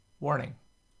Warning: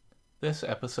 this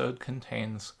episode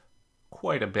contains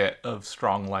quite a bit of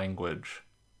strong language.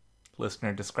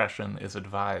 Listener discretion is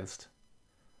advised.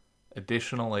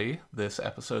 Additionally, this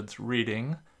episode's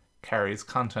reading carries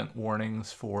content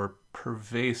warnings for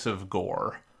pervasive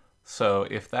gore. So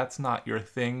if that's not your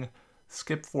thing,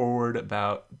 skip forward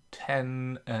about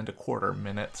 10 and a quarter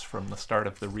minutes from the start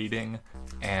of the reading,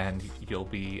 and you'll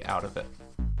be out of it.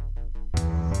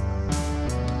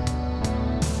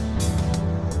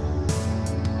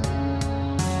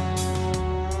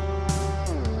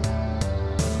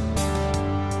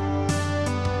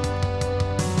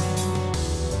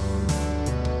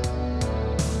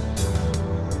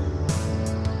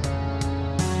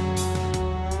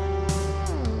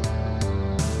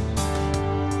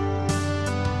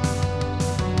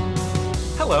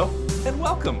 Hello, and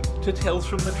welcome to Tales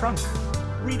from the Trunk,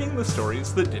 reading the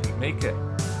stories that didn't make it.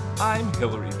 I'm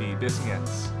Hilary B.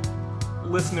 Bisnietz.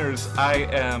 Listeners, I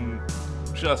am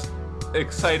just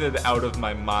excited out of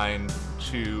my mind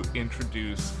to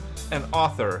introduce an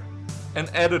author, an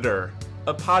editor,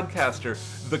 a podcaster,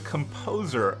 the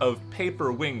composer of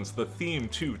Paper Wings, the theme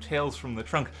to Tales from the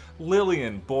Trunk,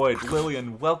 Lillian Boyd.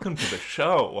 Lillian, welcome to the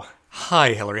show.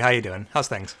 Hi, Hilary. How you doing? How's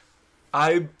things?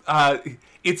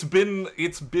 It's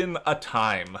been a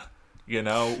time, you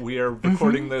know. We are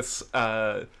recording this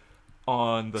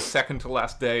on the second to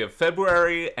last day of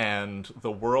February, and the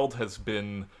world has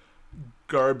been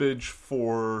garbage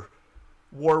for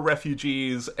war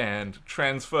refugees and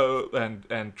trans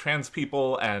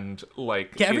people, and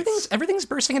like everything's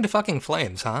bursting into fucking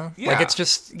flames, huh? Yeah. Like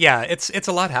it's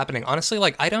a lot happening. Honestly,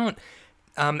 like I don't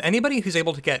anybody who's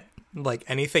able to get like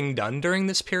anything done during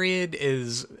this period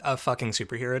is a fucking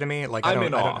superhero to me. Like I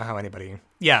don't know how anybody.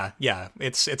 Yeah,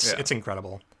 it's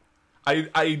incredible.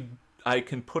 I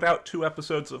can put out 2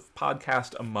 episodes of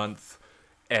podcast a month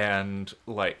and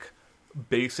like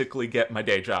basically get my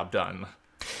day job done.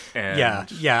 And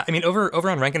yeah. I mean, over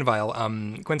on Rank and Vile,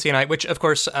 Quincy and I, which of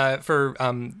course, for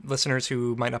listeners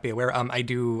who might not be aware, I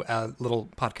do a little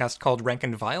podcast called Rank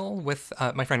and Vile with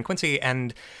my friend Quincy,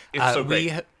 and it's so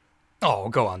great. Oh,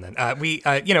 go on then. We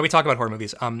talk about horror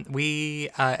movies. We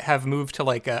have moved to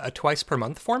like a twice per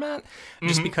month format,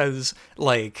 just because,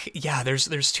 like, yeah,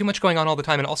 there's too much going on all the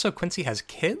time, and also Quincy has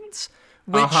kids,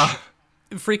 which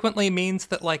frequently means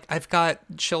that like I've got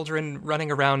children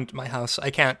running around my house.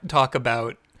 I can't talk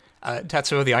about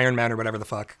Tetsuo the Iron Man or whatever the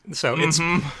fuck. So it's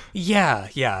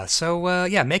yeah. So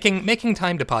making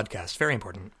time to podcast, very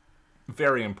important.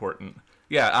 Very important.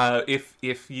 Yeah,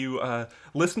 if you,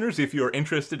 listeners, if you're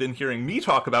interested in hearing me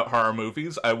talk about horror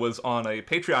movies, I was on a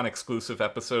Patreon-exclusive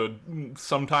episode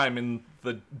sometime in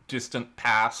the distant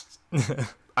past.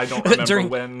 I don't remember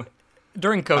when.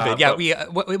 During COVID,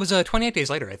 it was 28 Days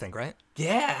Later, I think, right?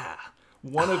 Yeah.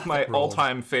 One of my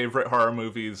all-time favorite horror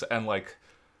movies, and, like,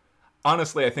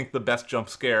 honestly, I think the best jump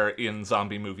scare in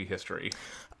zombie movie history.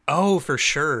 Oh, for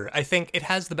sure. I think it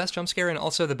has the best jump scare and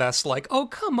also the best, like, oh,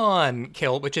 come on,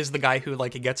 kill, which is the guy who,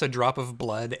 like, gets a drop of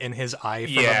blood in his eye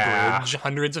from a bridge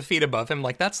hundreds of feet above him.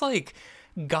 Like, that's, like,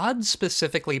 God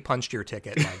specifically punched your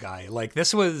ticket, my guy. Like,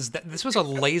 this was a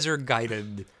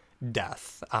laser-guided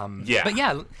death. But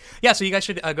yeah, so you guys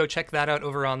should go check that out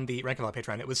over on the Rank and Vile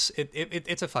Patreon.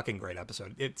 It's a fucking great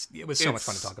episode. It was so much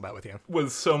fun to talk about with you.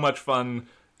 Was so much fun.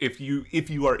 If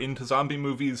you are into zombie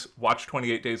movies, watch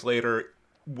 28 Days Later.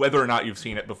 Whether or not you've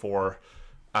seen it before,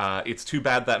 it's too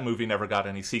bad that movie never got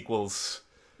any sequels.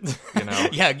 You know?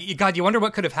 Yeah, God, you wonder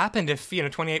what could have happened if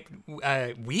 28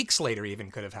 weeks later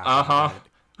even could have happened.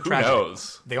 Who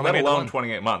knows? They only let alone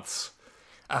 28 months.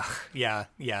 Yeah.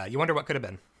 You wonder what could have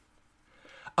been.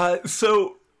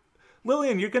 So,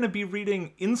 Lillian, you're going to be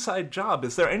reading Inside Job.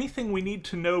 Is there anything we need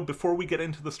to know before we get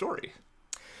into the story?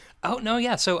 Oh, no,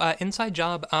 yeah. So Inside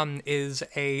Job it's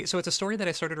a story that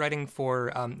I started writing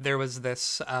for, there was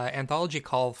this anthology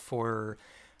call for,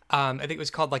 I think it was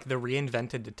called like The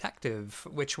Reinvented Detective,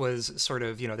 which was sort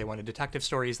of, they wanted detective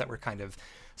stories that were kind of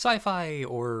sci-fi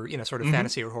or, sort of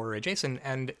fantasy or horror adjacent.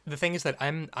 And the thing is that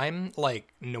I'm like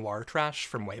noir trash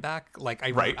from way back. Like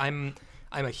I'm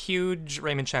a huge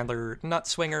Raymond Chandler nut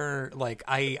swinger. Like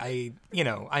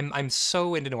I'm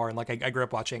so into noir, and like I grew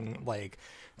up watching like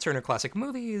Turner Classic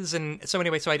Movies, and so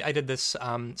anyway, so I did this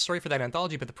story for that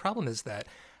anthology. But the problem is that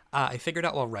I figured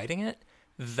out while writing it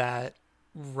that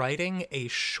writing a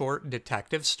short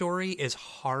detective story is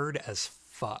hard as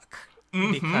fuck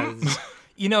because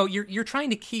you're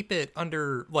trying to keep it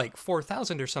under like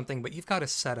 4,000 or something, but you've got to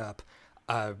set up.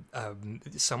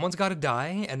 Someone's got to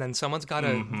die, and then someone's got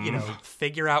to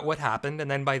figure out what happened, and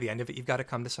then by the end of it, you've got to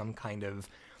come to some kind of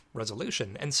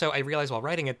resolution. And so I realized while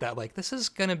writing it that like this is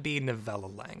gonna be novella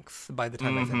length by the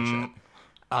time I finish it.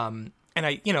 And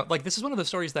I, like, this is one of those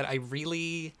stories that I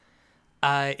really,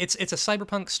 it's a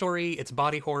cyberpunk story, it's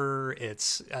body horror,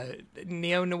 it's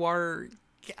neo-noir,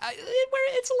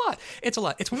 it's a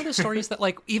lot. It's one of those stories that,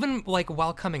 like, even, like,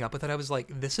 while coming up with it, I was like,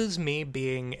 this is me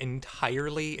being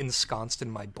entirely ensconced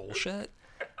in my bullshit,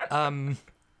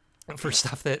 for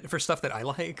stuff that I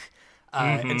like.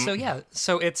 And so,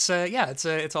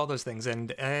 it's all those things.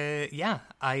 And,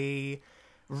 I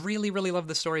really, really love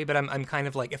the story, but I'm kind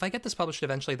of like, if I get this published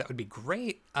eventually, that would be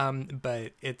great.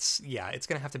 But it's going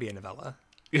to have to be a novella.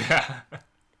 Yeah.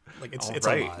 Like, it's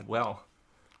right. a lot. Well,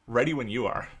 ready when you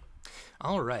are.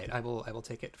 All right. I will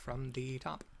take it from the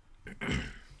top.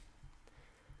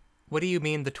 What do you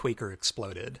mean the tweaker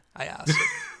exploded? I asked.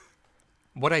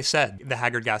 What I said, the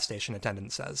haggard gas station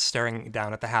attendant says, staring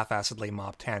down at the half-assedly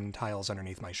mopped tan tiles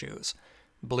underneath my shoes.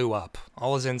 Blew up.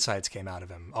 All his insides came out of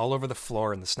him, all over the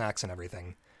floor and the snacks and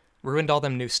everything. Ruined all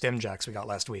them new stim jacks we got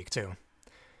last week, too.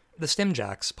 The stim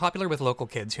jacks, popular with local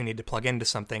kids who need to plug into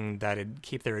something that'd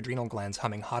keep their adrenal glands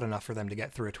humming hot enough for them to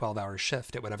get through a 12-hour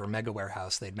shift at whatever mega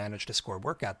warehouse they'd managed to score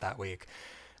work at that week,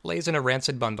 lays in a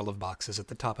rancid bundle of boxes at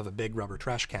the top of a big rubber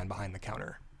trash can behind the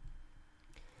counter.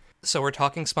 So we're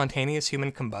talking spontaneous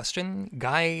human combustion?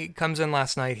 Guy comes in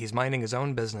last night, he's minding his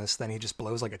own business, then he just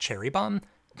blows like a cherry bomb?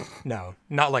 No,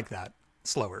 not like that.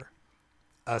 Slower.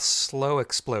 A slow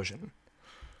explosion.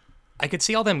 I could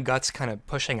see all them guts kind of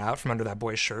pushing out from under that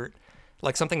boy's shirt,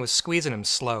 like something was squeezing him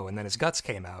slow, and then his guts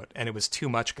came out, and it was too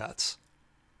much guts.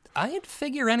 I'd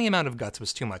figure any amount of guts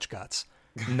was too much guts.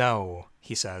 No,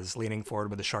 he says, leaning forward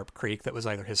with a sharp creak that was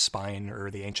either his spine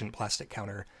or the ancient plastic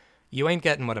counter. You ain't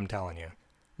getting what I'm telling you.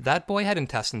 That boy had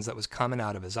intestines that was coming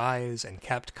out of his eyes and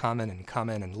kept coming,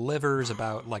 and livers,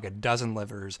 about like a dozen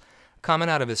livers, coming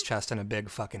out of his chest in a big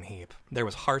fucking heap. There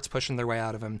was hearts pushing their way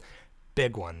out of him,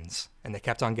 big ones, and they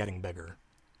kept on getting bigger.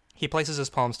 He places his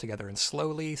palms together and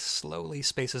slowly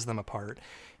spaces them apart,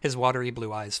 his watery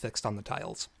blue eyes fixed on the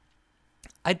tiles.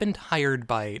 I'd been hired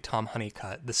by Tom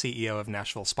Honeycutt, the CEO of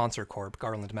Nashville Sponsor Corp,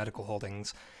 Garland Medical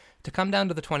Holdings, to come down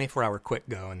to the 24-hour quick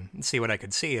go and see what I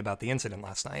could see about the incident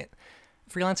last night.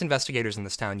 Freelance investigators in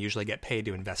this town usually get paid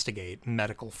to investigate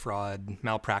medical fraud,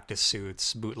 malpractice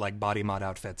suits, bootleg body mod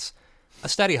outfits. A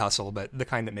steady hustle, but the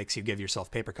kind that makes you give yourself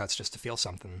paper cuts just to feel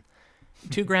something.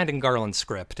 $2,000 in Garland's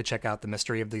script to check out the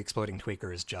mystery of the exploding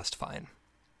tweaker is just fine.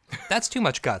 That's too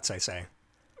much guts, I say.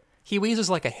 He wheezes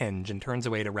like a hinge and turns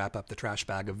away to wrap up the trash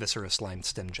bag of viscera-slimed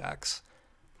stimjacks.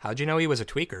 How'd you know he was a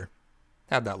tweaker?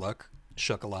 How'd that look?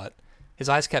 Shook a lot. His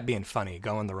eyes kept being funny,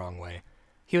 going the wrong way.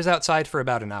 He was outside for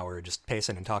about an hour, just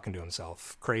pacing and talking to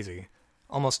himself. Crazy.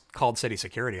 Almost called city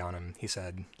security on him, he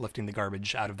said, lifting the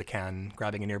garbage out of the can,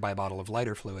 grabbing a nearby bottle of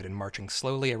lighter fluid, and marching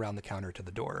slowly around the counter to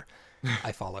the door.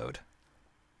 I followed.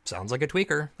 Sounds like a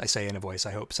tweaker, I say in a voice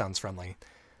I hope sounds friendly.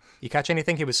 You catch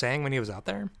anything he was saying when he was out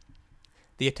there?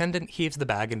 The attendant heaves the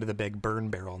bag into the big burn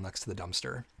barrel next to the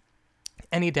dumpster.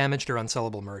 Any damaged or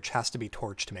unsellable merch has to be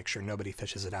torched to make sure nobody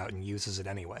fishes it out and uses it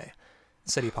anyway.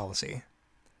 City policy.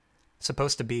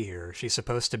 Supposed to be here. She's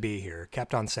supposed to be here.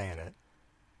 Kept on saying it.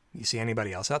 You see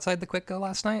anybody else outside the Quick Go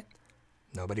last night?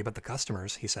 Nobody but the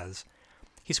customers, he says.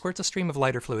 He squirts a stream of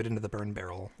lighter fluid into the burn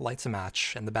barrel, lights a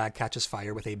match, and the bag catches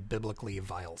fire with a biblically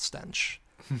vile stench.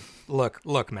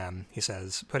 Look, ma'am, he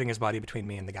says, putting his body between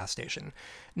me and the gas station.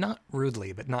 Not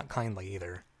rudely, but not kindly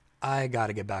either. I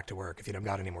gotta get back to work if you don't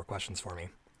got any more questions for me.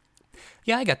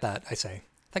 Yeah, I get that, I say.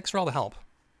 Thanks for all the help.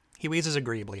 He wheezes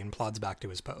agreeably and plods back to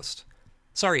his post.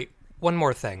 Sorry, one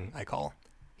more thing, I call.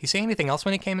 He say anything else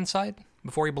when he came inside?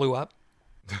 Before he blew up?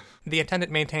 The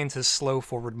attendant maintains his slow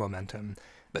forward momentum,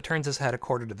 but turns his head a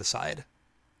quarter to the side.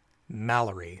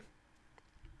 Mallory.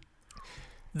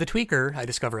 The tweaker, I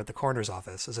discover at the coroner's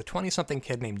office, is a 20-something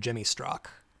kid named Jimmy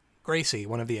Strock. Gracie,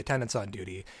 one of the attendants on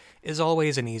duty, is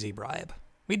always an easy bribe.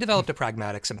 We developed a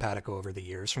pragmatic simpatico over the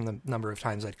years from the number of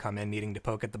times I'd come in needing to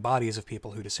poke at the bodies of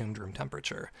people who'd assumed room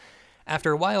temperature.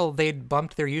 After a while, they'd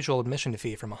bumped their usual admission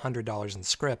fee from $100 in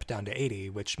script down to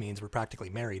 $80, which means we're practically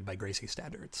married by Gracie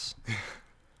standards.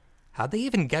 How'd they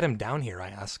even get him down here, I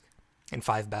ask. In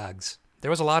 5 bags. There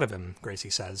was a lot of him, Gracie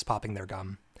says, popping their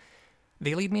gum.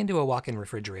 They lead me into a walk-in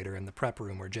refrigerator in the prep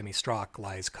room where Jimmy Strock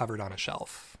lies covered on a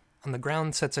shelf. On the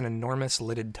ground sits an enormous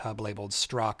lidded tub labeled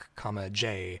Strock,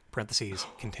 J, parentheses,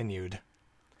 continued.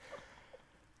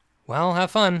 Well,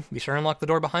 have fun. Be sure and lock the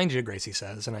door behind you, Gracie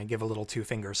says, and I give a little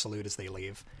 2-finger salute as they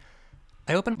leave.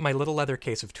 I open my little leather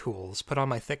case of tools, put on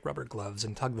my thick rubber gloves,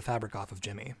 and tug the fabric off of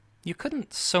Jimmy. You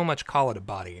couldn't so much call it a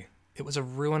body. It was a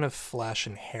ruin of flesh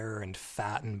and hair and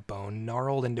fat and bone,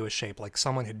 gnarled into a shape like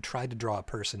someone had tried to draw a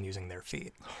person using their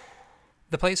feet.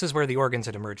 The places where the organs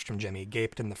had emerged from Jimmy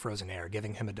gaped in the frozen air,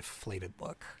 giving him a deflated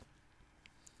look.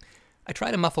 I try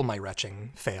to muffle my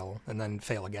retching, fail, and then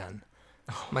fail again.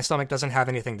 My stomach doesn't have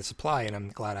anything to supply, and I'm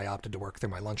glad I opted to work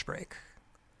through my lunch break.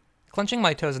 Clenching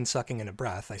my toes and sucking in a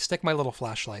breath, I stick my little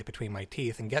flashlight between my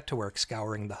teeth and get to work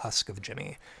scouring the husk of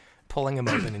Jimmy, pulling him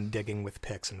open and digging with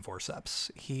picks and forceps.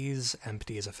 He's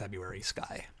empty as a February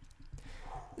sky.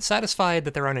 Satisfied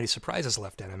that there aren't any surprises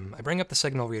left in him, I bring up the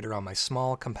signal reader on my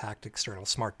small, compact external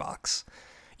smart box.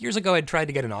 Years ago, I'd tried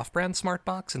to get an off-brand smart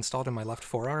box installed in my left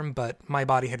forearm, but my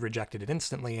body had rejected it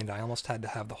instantly, and I almost had to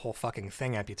have the whole fucking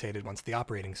thing amputated once the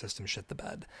operating system shit the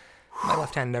bed. My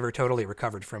left hand never totally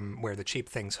recovered from where the cheap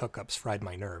thing's hookups fried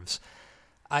my nerves.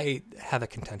 I have a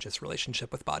contentious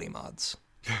relationship with body mods.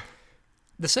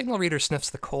 The signal reader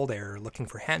sniffs the cold air, looking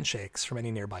for handshakes from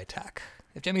any nearby tech.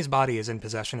 If Jimmy's body is in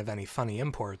possession of any funny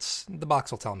imports, the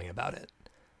box will tell me about it.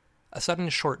 A sudden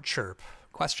short chirp,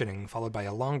 questioning, followed by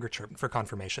a longer chirp for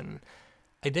confirmation.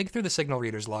 I dig through the signal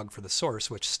reader's log for the source,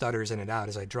 which stutters in and out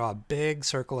as I draw a big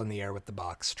circle in the air with the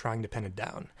box, trying to pin it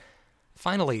down.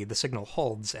 Finally, the signal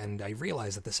holds, and I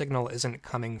realize that the signal isn't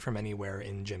coming from anywhere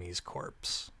in Jimmy's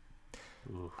corpse.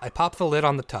 Ooh. I pop the lid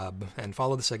on the tub and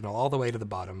follow the signal all the way to the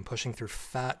bottom, pushing through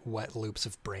fat, wet loops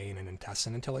of brain and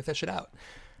intestine until I fish it out.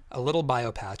 A little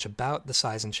biopatch about the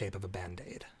size and shape of a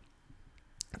Band-Aid.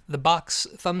 The box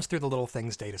thumbs through the little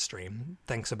thing's data stream,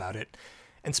 thinks about it,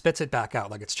 and spits it back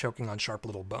out like it's choking on sharp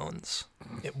little bones.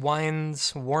 It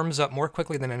whines, warms up more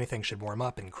quickly than anything should warm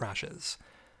up, and crashes.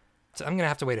 So I'm going to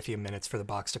have to wait a few minutes for the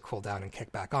box to cool down and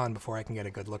kick back on before I can get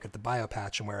a good look at the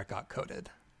biopatch and where it got coated.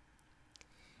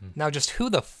 Now just who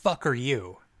the fuck are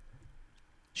you?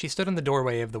 She stood in the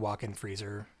doorway of the walk-in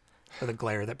freezer with a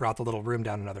glare that brought the little room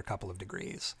down another couple of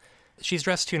degrees. She's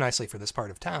dressed too nicely for this part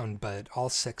of town, but all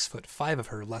 6'5" of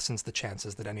her lessens the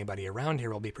chances that anybody around here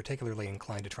will be particularly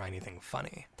inclined to try anything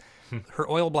funny. Her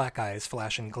oil-black eyes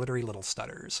flash in glittery little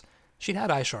stutters. She'd had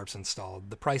eye sharps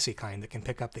installed, the pricey kind that can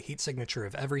pick up the heat signature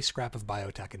of every scrap of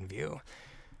biotech in view.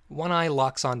 One eye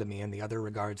locks onto me and the other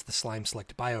regards the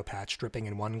slime-slicked biopatch dripping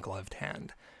in one gloved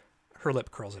hand. Her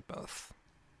lip curls at both.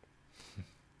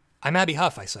 I'm Abby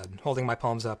Huff, I said, holding my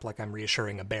palms up like I'm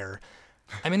reassuring a bear.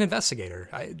 I'm an investigator.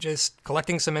 Just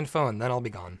collecting some info and then I'll be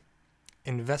gone.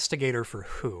 Investigator for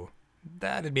who?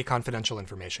 That'd be confidential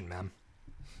information, ma'am.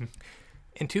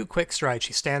 In 2 quick strides,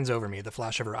 she stands over me, the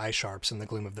flash of her eye sharps in the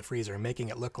gloom of the freezer, making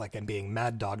it look like I'm being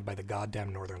mad-dogged by the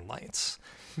goddamn northern lights.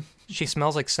 She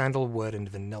smells like sandalwood and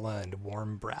vanilla and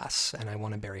warm brass, and I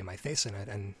want to bury my face in it,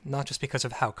 and not just because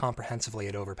of how comprehensively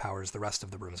it overpowers the rest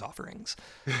of the room's offerings.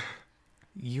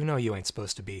 You know you ain't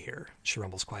supposed to be here, she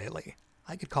rumbles quietly.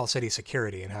 I could call city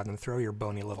security and have them throw your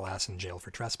bony little ass in jail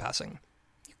for trespassing.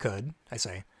 You could, I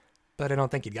say, but I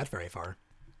don't think you'd get very far.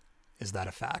 Is that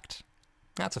a fact?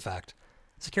 That's a fact.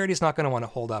 Security's not going to want to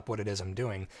hold up what it is I'm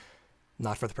doing.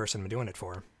 Not for the person I'm doing it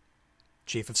for.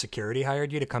 Chief of Security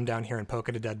hired you to come down here and poke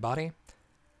at a dead body?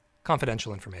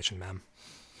 Confidential information, ma'am.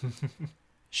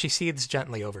 She seethes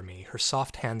gently over me, her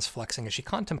soft hands flexing as she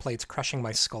contemplates crushing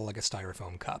my skull like a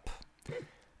styrofoam cup.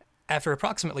 After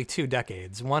approximately 2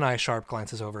 decades, one eye sharp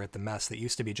glances over at the mess that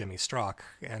used to be Jimmy Strock,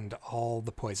 and all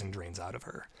the poison drains out of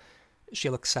her. She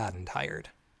looks sad and tired.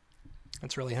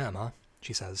 It's really him, huh?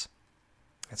 She says.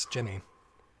 It's Jimmy.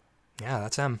 Yeah,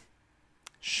 that's him.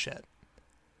 Shit.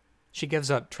 She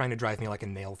gives up, trying to drive me like a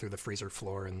nail through the freezer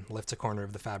floor, and lifts a corner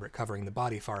of the fabric covering the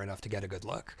body far enough to get a good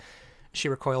look. She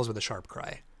recoils with a sharp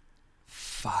cry.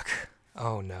 Fuck.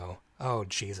 Oh no. Oh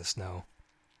Jesus, no.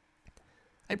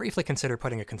 I briefly consider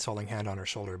putting a consoling hand on her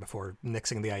shoulder before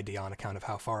nixing the idea on account of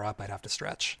how far up I'd have to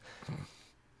stretch.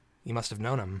 You must have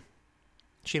known him.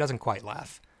 She doesn't quite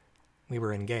laugh. We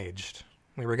were engaged.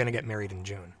 We were going to get married in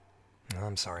June. Oh,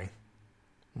 I'm sorry.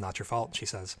 Not your fault, she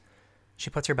says. She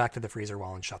puts her back to the freezer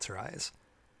wall and shuts her eyes.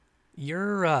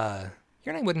 Your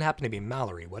name wouldn't happen to be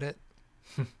Mallory, would it?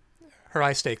 Her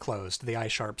eyes stay closed, the eye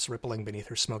sharps rippling beneath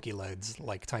her smoky lids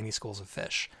like tiny schools of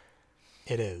fish.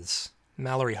 It is.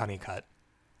 Mallory Honeycutt.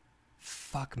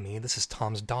 Fuck me, this is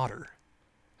Tom's daughter.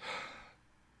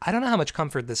 I don't know how much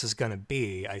comfort this is gonna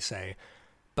be, I say,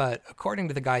 but according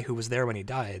to the guy who was there when he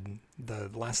died, the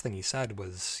last thing he said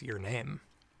was your name.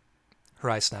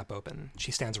 Her eyes snap open.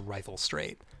 She stands rifle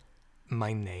straight.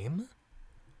 My name?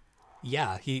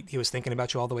 Yeah, he was thinking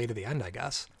about you all the way to the end, I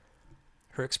guess.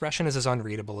 Her expression is as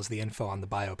unreadable as the info on the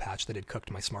biopatch that had cooked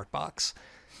my smart box.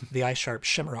 The eye sharps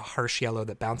shimmer a harsh yellow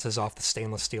that bounces off the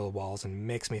stainless steel walls and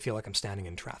makes me feel like I'm standing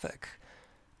in traffic.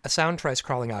 A sound tries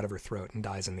crawling out of her throat and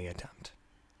dies in the attempt.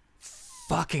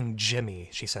 Fucking Jimmy,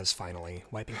 she says finally,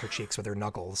 wiping her cheeks with her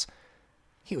knuckles.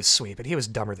 He was sweet, but he was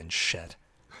dumber than shit.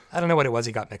 I don't know what it was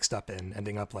he got mixed up in,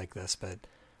 ending up like this, but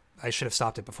I should have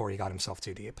stopped it before he got himself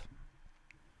too deep.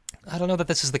 I don't know that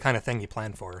this is the kind of thing you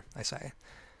plan for, I say.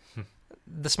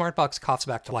 The smart box coughs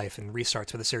back to life and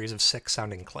restarts with a series of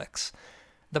sick-sounding clicks.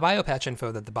 The biopatch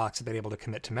info that the box had been able to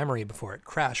commit to memory before it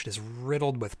crashed is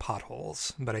riddled with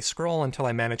potholes, but I scroll until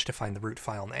I manage to find the root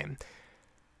file name.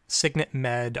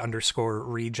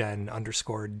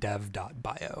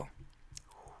 signetmed_regen_dev.bio.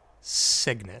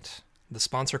 Signet, the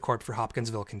sponsor corp for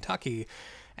Hopkinsville, Kentucky,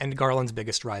 and Garland's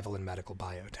biggest rival in medical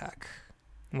biotech.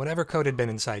 Whatever code had been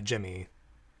inside Jimmy,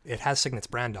 it has Signet's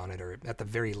brand on it, or at the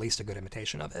very least a good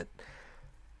imitation of it.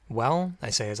 Well,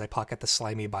 I say as I pocket the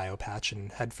slimy biopatch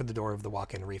and head for the door of the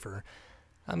walk-in reefer,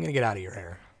 I'm gonna get out of your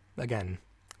hair. Again,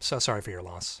 so sorry for your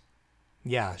loss.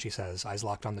 Yeah, she says, eyes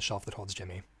locked on the shelf that holds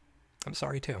Jimmy. I'm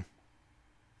sorry too.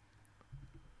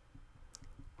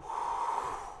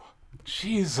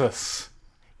 Jesus.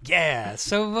 Yeah,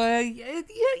 so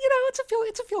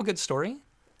it's a feel good story.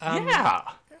 Yeah,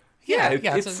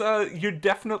 it's you're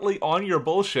definitely on your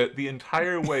bullshit the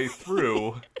entire way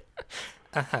through.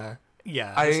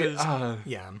 Yeah,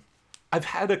 I've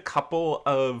had a couple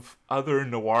of other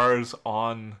noirs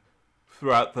on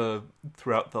throughout the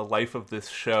life of this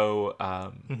show,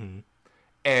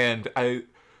 and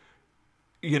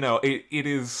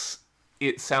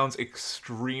it sounds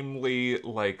extremely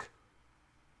like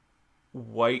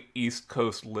white East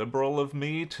Coast liberal of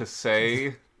me to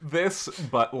say this,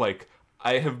 but like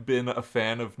I have been a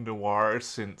fan of noir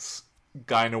since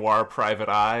Guy Noir Private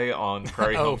Eye on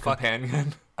Prairie Home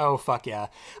Companion. Oh, fuck yeah.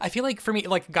 I feel like for me,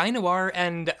 like Guy Noir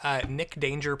and Nick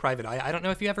Danger Private Eye, I don't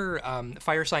know if you ever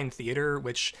Fire Sign Theater,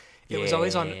 which it was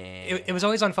always on it was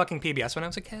always on fucking PBS when I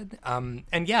was a kid.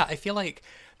 And yeah, I feel like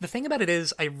the thing about it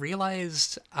is I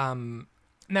realized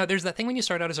now there's that thing when you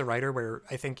start out as a writer where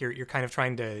I think you're kind of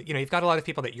trying to, you've got a lot of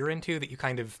people that you're into that you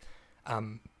kind of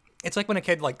it's like when a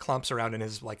kid like clumps around in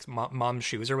his like mom's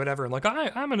shoes or whatever, and like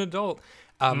I'm an adult,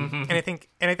 and I think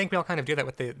we all kind of do that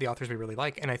with the authors we really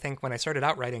like. And I think when I started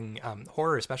out writing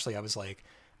horror, especially, I was like,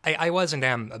 I was and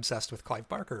am obsessed with Clive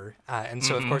Barker, and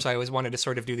so of course I always wanted to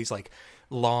sort of do these like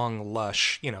long,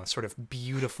 lush, sort of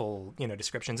beautiful,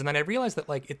 descriptions. And then I realized that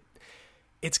like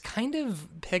it's kind of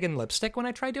pig and lipstick when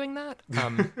I try doing that,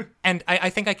 and I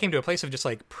think I came to a place of just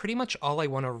like pretty much all I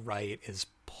want to write is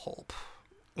pulp.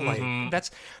 Like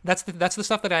that's the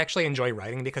stuff that I actually enjoy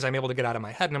writing because I'm able to get out of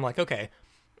my head and I'm like, okay,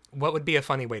 what would be a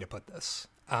funny way to put this?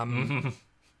 And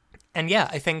yeah,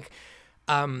 I think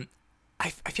I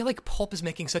feel like pulp is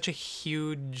making such a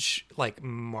huge like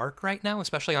mark right now,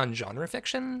 especially on genre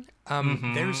fiction.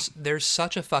 There's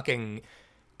such a fucking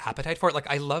appetite for it. Like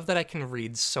I love that I can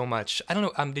read so much. I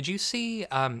don't know. Did you see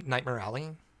Nightmare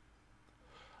Alley?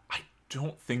 I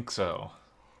don't think so.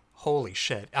 Holy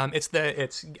shit! It's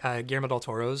Guillermo del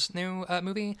Toro's new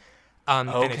movie, and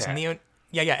it's and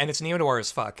it's neo noir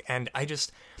as fuck. And I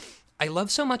love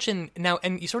so much and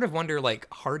you sort of wonder like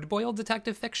hard boiled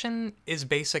detective fiction is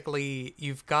basically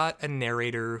you've got a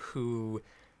narrator who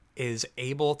is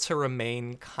able to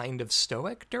remain kind of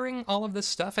stoic during all of this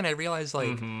stuff, and I realized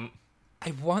like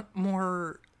I want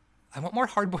more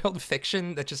hard boiled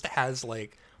fiction that just has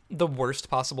like the worst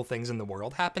possible things in the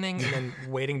world happening and then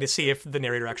waiting to see if the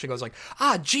narrator actually goes like,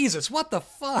 Jesus, what the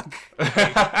fuck?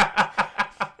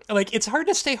 Like, it's hard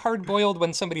to stay hard-boiled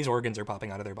when somebody's organs are popping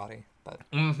out of their body. But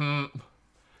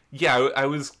yeah, I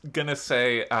was gonna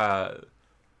say,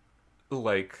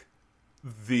 like,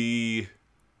 the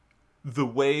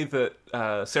way that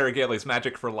Sarah Gailey's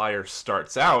Magic for Liars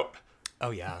starts out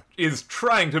is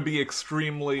trying to be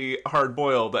extremely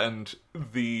hard-boiled, and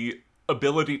the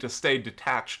ability to stay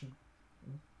detached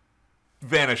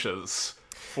vanishes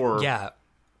for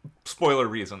spoiler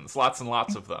reasons, lots and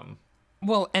lots of them.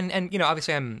 Well, and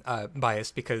obviously I'm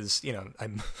biased because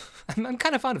I'm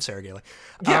kind of fond of Sarah Gailey.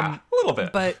 A little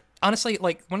bit. But honestly,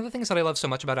 like one of the things that I love so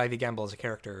much about Ivy Gamble as a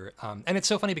character, and it's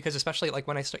so funny because especially like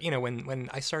when I when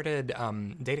I started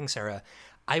dating Sarah,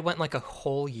 I went like a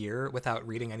whole year without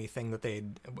reading anything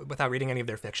without reading any of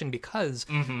their fiction because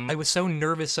I was so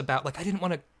nervous about like I didn't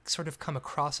want to sort of come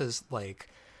across as like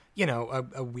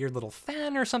a weird little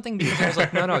fan or something because I was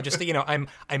like no just I'm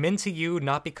into you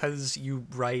not because you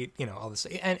write all this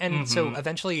and so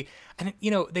eventually and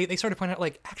they sort of point out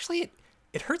like actually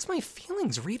it hurts my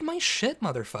feelings. Read my shit,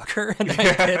 motherfucker. And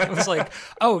I did. I was like,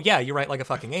 oh yeah, you write like a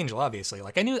fucking angel, obviously.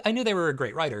 Like I knew they were a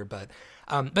great writer, but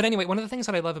anyway, one of the things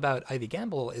that I love about Ivy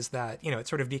Gamble is that it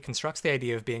sort of deconstructs the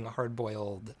idea of being a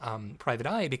hard-boiled private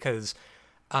eye because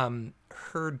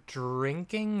her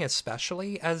drinking,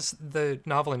 especially as the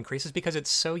novel increases, because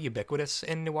it's so ubiquitous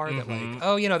in noir that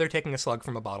like they're taking a slug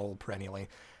from a bottle perennially,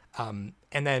 and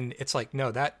then it's like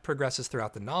no, that progresses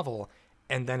throughout the novel.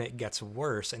 and then it gets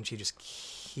worse, and she just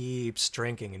keeps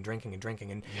drinking and drinking and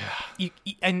drinking.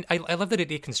 And I love that it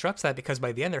deconstructs that, because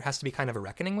by the end there has to be kind of a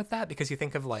reckoning with that, because you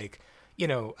think of like,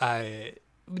 Dashiell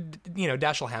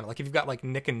Hammett, like if you've got like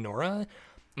Nick and Nora.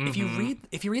 If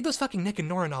you read those fucking Nick and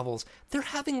Nora novels, they're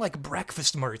having like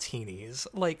breakfast martinis.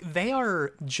 Like they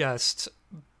are just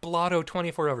blotto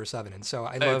 24/7. And so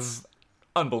It's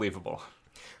unbelievable.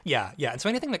 Yeah. And so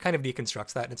anything that kind of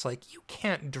deconstructs that, and it's like, you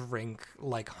can't drink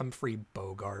like Humphrey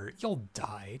Bogart. You'll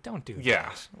die. Don't do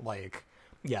that. Like,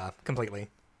 yeah, completely.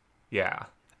 Yeah.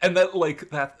 And that like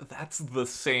that's the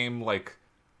same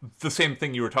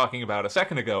thing you were talking about a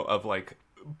second ago of like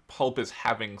pulp is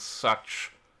having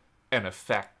such an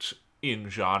effect in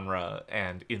genre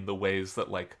and in the ways that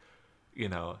like,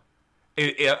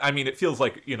 it feels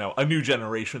like, a new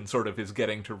generation sort of is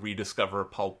getting to rediscover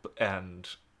pulp, and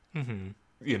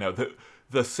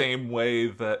the same way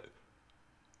that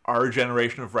our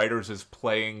generation of writers is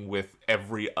playing with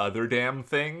every other damn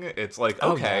thing. It's like,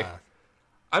 okay,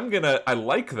 I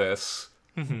like this,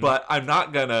 but I'm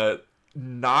not gonna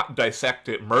not dissect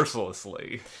it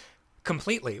mercilessly.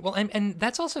 Completely. Well, and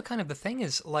that's also kind of the thing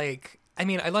is, like, I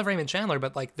mean, I love Raymond Chandler,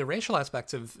 but, like, the racial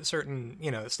aspects of certain,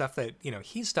 stuff that,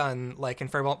 he's done, like, in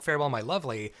Farewell, My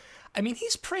Lovely, I mean,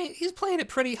 he's playing it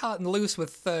pretty hot and loose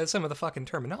with some of the fucking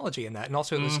terminology in that. And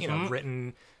also it was,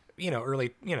 written, early,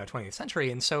 20th century.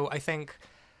 And so I think,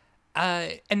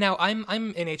 and now I'm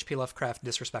an H.P. Lovecraft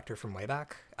disrespecter from way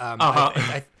back.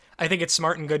 I think it's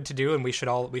smart and good to do, and we should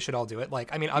all do it.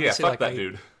 Like, I mean, obviously, fuck that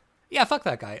dude. Yeah, fuck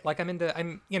that guy. Like,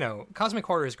 cosmic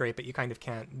horror is great, but you kind of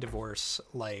can't divorce,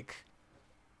 like,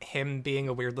 him being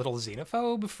a weird little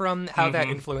xenophobe from how that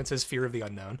influences fear of the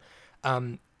unknown.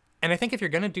 And I think if you're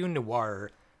going to do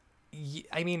noir,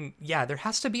 there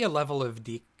has to be a level of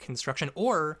deconstruction,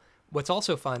 or what's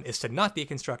also fun is to not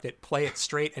deconstruct it, play it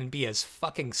straight, and be as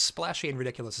fucking splashy and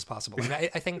ridiculous as possible. And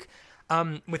I think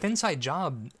with Inside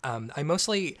Job, I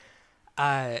mostly,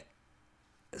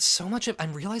 so much of,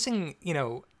 I'm realizing,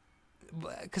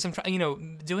 because I'm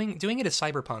trying, doing it as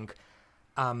cyberpunk,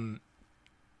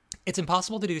 it's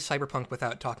impossible to do cyberpunk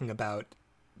without talking about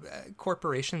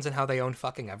corporations and how they own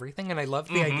fucking everything. And I love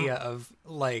the idea of,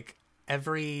 like,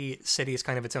 every city is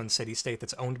kind of its own city-state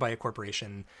that's owned by a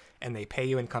corporation, and they pay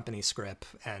you in company scrip,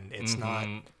 and it's not,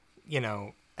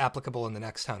 applicable in the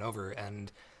next town over.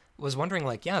 And was wondering,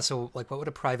 like, so, like, what would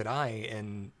a private eye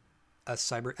in a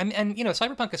cyber... And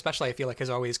cyberpunk especially, I feel like, has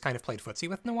always kind of played footsie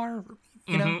with noir,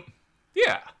 you know?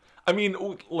 Yeah. I mean,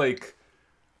 like,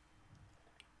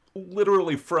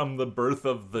 literally from the birth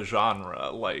of the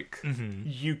genre, like,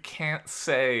 you can't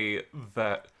say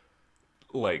that,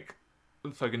 like,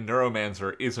 fucking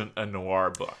Neuromancer isn't a noir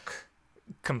book.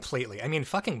 Completely. I mean,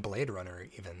 fucking Blade Runner,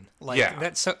 even. Like,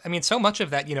 that's so, I mean, so much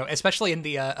of that, especially in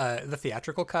the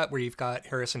theatrical cut where you've got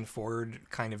Harrison Ford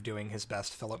kind of doing his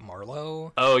best Philip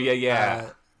Marlowe. Oh, yeah.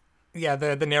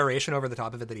 The narration over the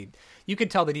top of it, that you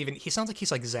could tell that even he sounds like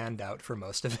he's like zanned out for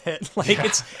most of it. Like,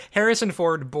 it's Harrison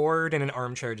Ford bored in an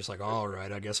armchair, just like, all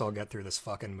right, I guess I'll get through this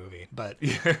fucking movie. But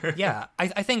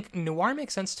I think noir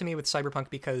makes sense to me with cyberpunk,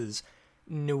 because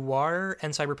noir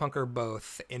and cyberpunk are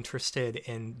both interested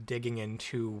in digging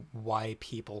into why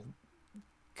people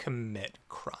commit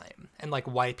crime and like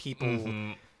why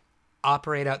people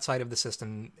operate outside of the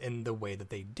system in the way that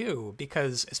they do.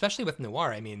 Because especially with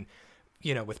noir, I mean,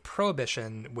 with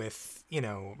prohibition, with,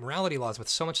 morality laws, with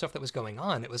so much stuff that was going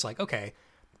on, it was like, okay,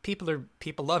 people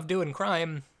love doing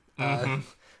crime.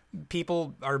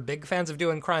 People are big fans of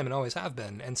doing crime and always have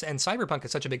been. And cyberpunk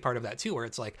is such a big part of that too, where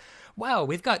it's like, wow,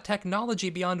 we've got technology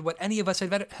beyond what any of us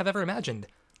have ever imagined.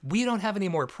 We don't have any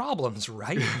more problems,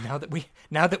 right?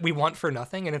 now that we want for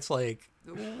nothing. And it's like,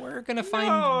 we're going to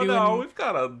find we've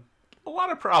got a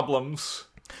lot of problems.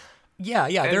 Yeah.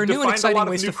 There are new and exciting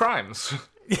ways to crimes.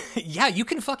 Yeah, you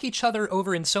can fuck each other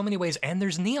over in so many ways, and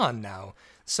there's neon now,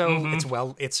 so it's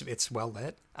well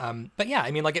lit. But yeah,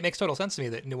 I mean, like, it makes total sense to me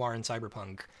that noir and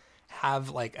cyberpunk have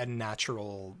like a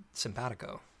natural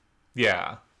simpatico.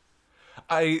 Yeah,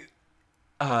 I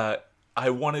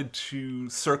wanted to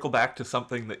circle back to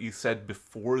something that you said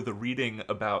before the reading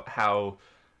about how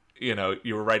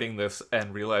you were writing this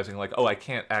and realizing like, oh, I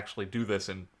can't actually do this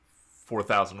in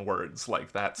 4,000 words.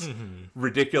 Like, that's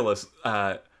ridiculous.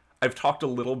 I've talked a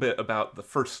little bit about the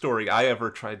first story I ever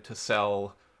tried to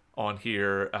sell on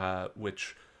here,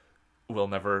 which will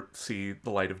never see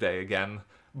the light of day again.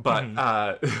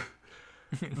 But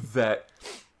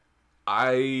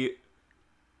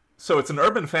so it's an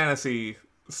urban fantasy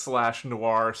 /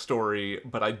 noir story,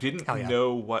 but I didn't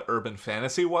know what urban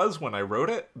fantasy was when I wrote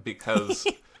it, because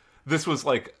This was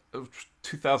like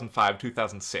 2005,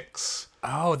 2006.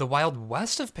 Oh, the Wild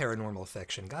West of paranormal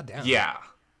fiction. God damn. Yeah.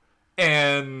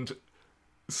 And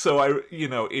so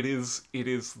it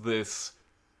is this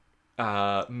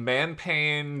man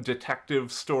pain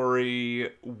detective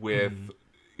story with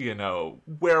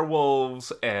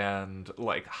werewolves and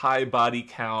like high body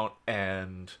count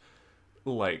and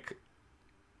like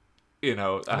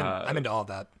I'm into all of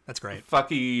that. That's great.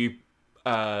 fucky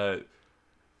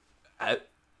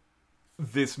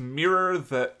this mirror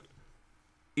that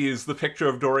is the picture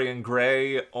of Dorian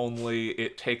Gray, only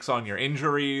it takes on your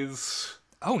injuries.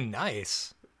 Oh,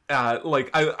 nice.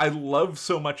 I love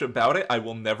so much about it. I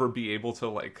will never be able to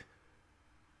like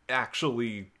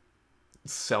actually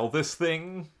sell this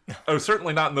thing. Oh,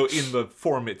 certainly not in the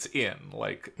form it's in.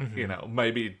 Like,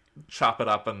 maybe chop it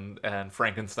up and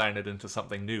Frankenstein it into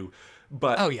something new.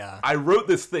 But oh yeah, I wrote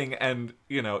this thing and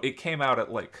it came out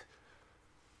at like,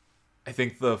 I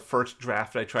think the first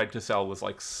draft I tried to sell was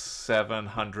like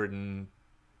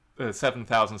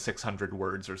 7,600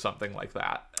 words or something like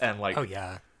that. And like, oh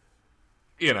yeah,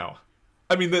 I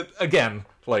mean, that again,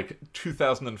 like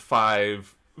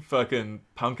 2005 fucking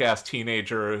punk ass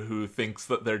teenager who thinks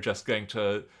that they're just going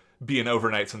to be an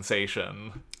overnight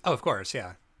sensation. Oh, of course,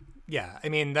 yeah, yeah. I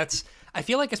mean, I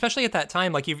feel like, especially at that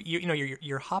time, like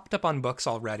you're hopped up on books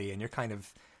already, and you're kind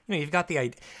of, you've got the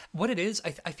idea. What it is,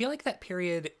 I feel like that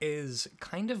period is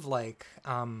kind of like,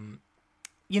 when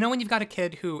you've got a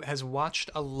kid who has watched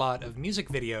a lot of music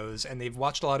videos and they've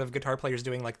watched a lot of guitar players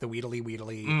doing like the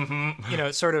wheedly,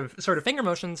 sort of finger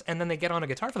motions, and then they get on a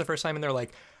guitar for the first time and they're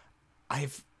like,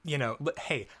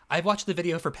 hey, I've watched the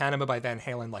video for Panama by Van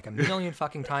Halen like a million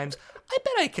fucking times. I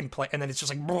bet I can play. And then it's just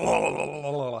like, blah, blah,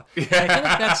 blah, blah, blah. Yeah. And I feel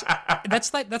like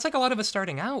that's like a lot of us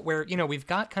starting out where, we've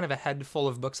got kind of a head full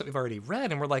of books that we've already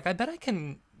read. And we're like, I bet I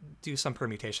can do some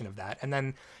permutation of that. And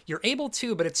then you're able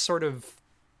to, but it's sort of,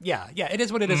 yeah, it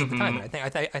is what it is at the time. And I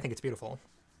think it's beautiful.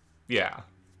 Yeah.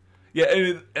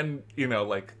 Yeah. And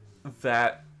like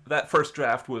that first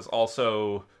draft was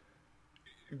also,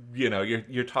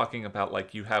 you're talking about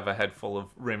like you have a head full of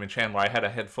Raymond Chandler. I had a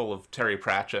head full of Terry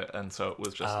Pratchett, and so it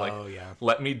was just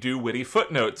let me do witty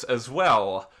footnotes as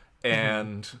well,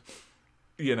 and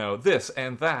this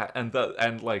and that and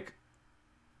like,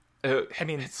 I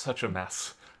mean, it's such a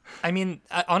mess. I mean,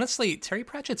 honestly, Terry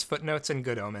Pratchett's footnotes and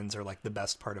Good Omens are like the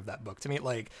best part of that book to me.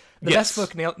 Like the best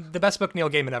book Neil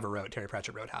Gaiman ever wrote, Terry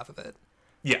Pratchett wrote half of it.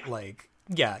 Yeah, like.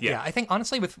 Yeah. I think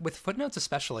honestly, with footnotes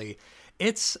especially,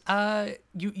 it's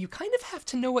you kind of have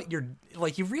to know what you're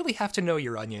like. You really have to know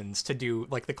your onions to do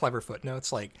like the clever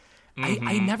footnotes. Like,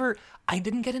 I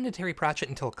didn't get into Terry Pratchett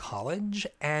until college,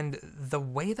 and the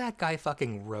way that guy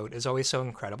fucking wrote is always so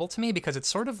incredible to me because it's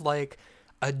sort of like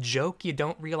a joke you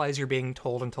don't realize you're being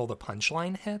told until the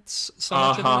punchline hits. So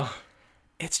much of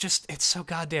it. It's so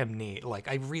goddamn neat. Like,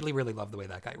 I really, really love the way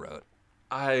that guy wrote.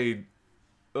 I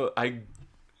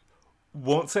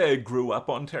won't say I grew up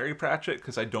on Terry Pratchett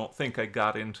because I don't think I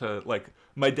got into, like,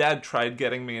 my dad tried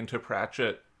getting me into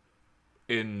Pratchett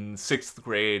in 6th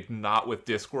grade, not with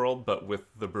Discworld, but with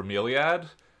the Bromeliad.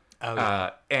 Oh,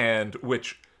 yeah. And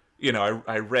which,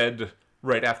 I read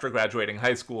right after graduating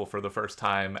high school for the first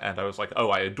time, and I was like,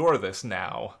 oh, I adore this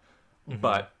now.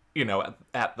 But,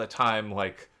 at the time,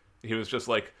 like, he was just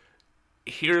like,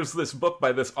 here's this book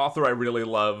by this author I really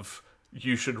love,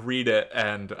 you should read it,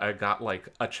 and I got like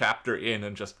a chapter in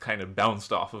and just kind of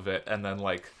bounced off of it, and then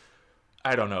like,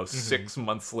 I don't know, 6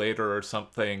 months later or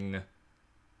something,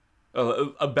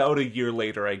 about a year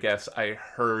later, I guess, I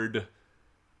heard,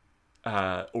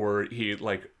 or he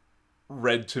like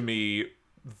read to me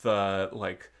the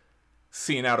like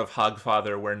scene out of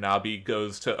Hogfather where Nobby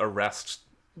goes to arrest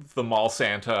the Mall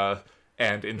Santa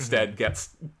and instead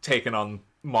gets taken on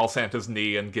Mall Santa's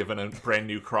knee and given a brand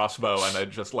new crossbow, and I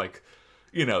just like,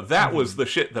 that was the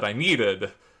shit that I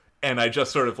needed. And I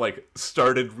just sort of like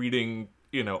started reading,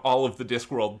 all of the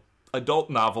Discworld adult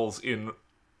novels in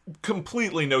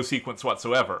completely no sequence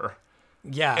whatsoever.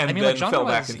 Yeah, and I mean, then like, fell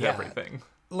back into everything.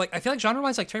 Like, I feel like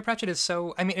genre-wise, like, Terry Pratchett is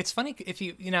so... I mean, it's funny if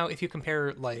you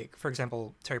compare, like, for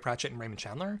example, Terry Pratchett and Raymond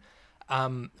Chandler,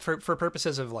 for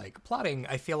purposes of, like, plotting,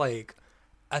 I feel like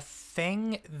a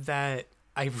thing that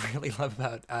I really love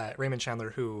about Raymond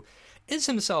Chandler, who is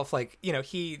himself, like,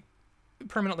 he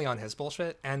permanently on his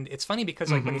bullshit, and it's funny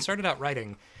because, like, when he started out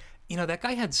writing, that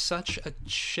guy had such a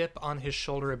chip on his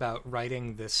shoulder about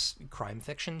writing this crime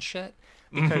fiction shit.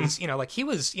 Because like he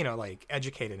was like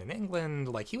educated in England,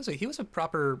 like he was a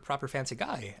proper fancy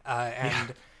guy,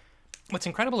 and what's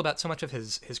incredible about so much of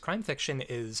his crime fiction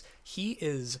is he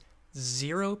is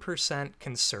 0%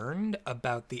 concerned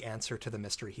about the answer to the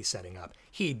mystery he's setting up.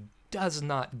 He does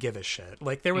not give a shit.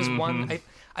 Like, there was one,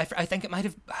 I think it might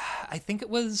have, I think it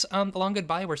was The Long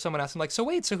Goodbye, where someone asked him, like, so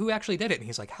wait, so who actually did it? And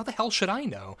he's like, how the hell should I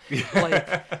know?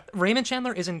 Like, Raymond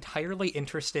Chandler is entirely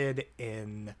interested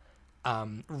in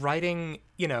writing,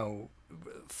 you know,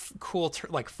 cool,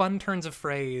 like fun turns of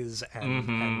phrase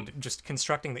and just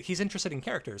constructing that. He's interested in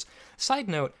characters. Side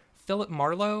note, Philip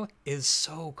Marlowe is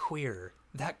so queer.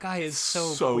 That guy is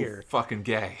so queer. Fucking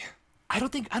gay. I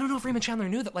don't know if Raymond Chandler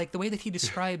knew that, like, the way that he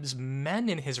describes men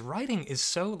in his writing is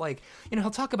so, like, you know,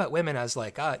 he'll talk about women as,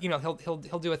 like, you know, he'll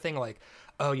do a thing like,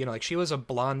 oh, you know, like, she was a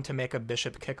blonde to make a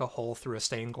bishop kick a hole through a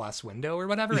stained glass window or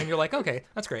whatever, and you're like, okay,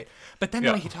 that's great. But then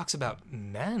the way he talks about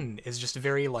men is just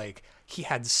very, like, he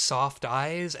had soft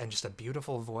eyes and just a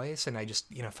beautiful voice, and I just,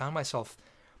 you know, found myself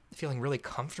feeling really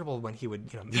comfortable when he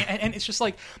would, you know, and it's just,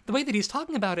 like, the way that he's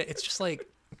talking about it, it's just, like,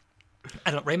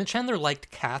 I don't know, Raymond Chandler liked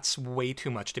cats way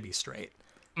too much to be straight,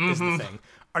 is the thing.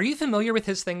 Are you familiar with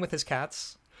his thing with his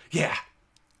cats? Yeah.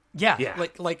 Yeah.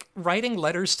 Like writing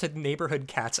letters to neighborhood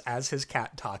cats as his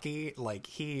cat Taki, like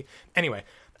anyway,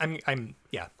 I'm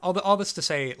all this to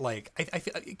say, like, I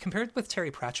feel, compared with Terry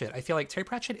Pratchett, I feel like Terry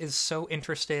Pratchett is so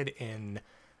interested in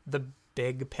the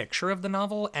big picture of the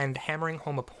novel and hammering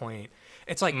home a point.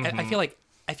 It's like,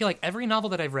 I feel like every novel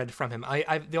that I've read from him,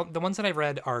 the ones that I've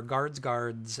read are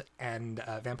Guards, and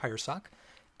Vampires Suck,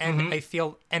 and I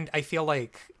feel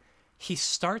like he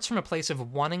starts from a place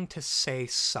of wanting to say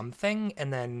something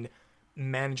and then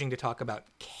managing to talk about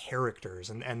characters,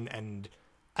 and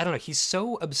I don't know, he's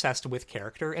so obsessed with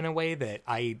character in a way that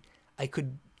I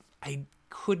could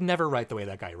never write the way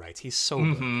that guy writes. He's so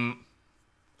good.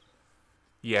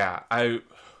 Yeah, I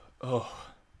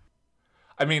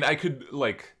mean, I could,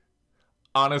 like,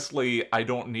 honestly, I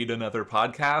don't need another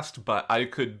podcast, but I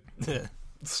could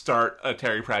start a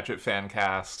Terry Pratchett fan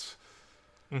cast.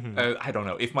 I don't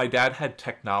know. If my dad had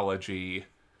technology,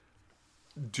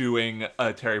 doing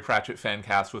a Terry Pratchett fan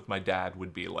cast with my dad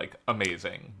would be, like,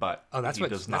 amazing, but he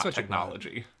does not have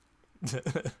technology.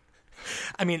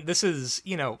 I mean, this is,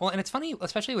 you know, well, and it's funny,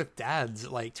 especially with dads,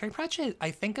 like, Terry Pratchett,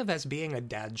 I think of as being a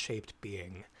dad-shaped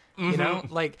being. You know,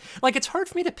 like it's hard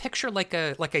for me to picture like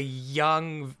a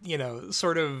young, you know,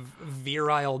 sort of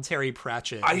virile Terry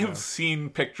Pratchett. I have seen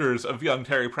pictures of young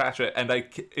Terry Pratchett, and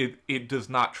it does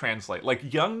not translate.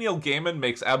 Like, young Neil Gaiman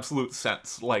makes absolute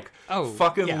sense. Like,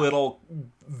 little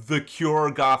The Cure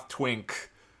goth twink.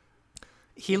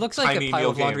 He looks like a pile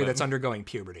of laundry that's undergoing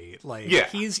puberty. Like,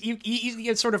 he's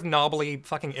sort of knobbly,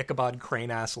 fucking Ichabod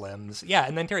Crane-ass limbs. Yeah,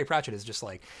 and then Terry Pratchett is just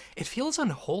like, it feels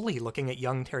unholy looking at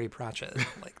young Terry Pratchett.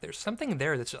 Like, there's something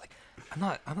there that's just like, I'm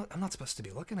not supposed to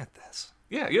be looking at this.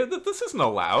 Yeah, this isn't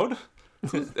allowed.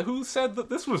 Who said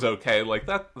that this was okay? Like,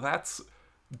 that's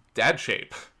dad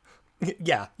shape.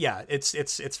 Yeah,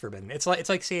 it's forbidden. It's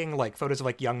like seeing, like, photos of,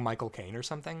 like, young Michael Caine or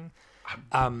something.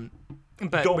 But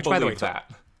don't which, by the way, believe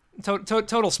that.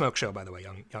 Total smoke show, by the way,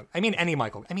 young. I mean, any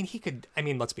Michael. I mean, he could. I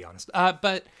mean, let's be honest.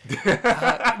 But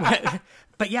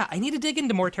yeah, I need to dig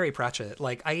into more Terry Pratchett.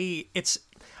 Like, I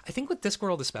think with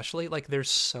Discworld especially, like,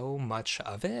 there's so much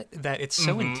of it that it's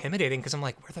so intimidating, because I'm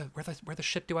like, where the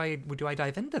shit do I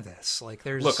dive into this? Like,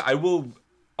 there's. Look, I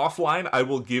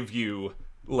will give you,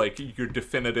 like, your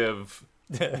definitive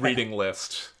reading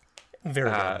list. Very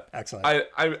good. Excellent.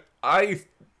 I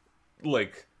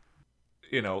like.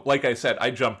 You know, like I said, I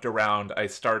jumped around. I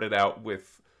started out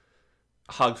with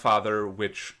Hogfather,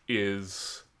 which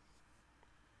is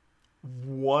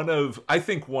one of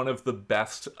the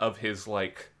best of his,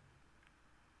 like,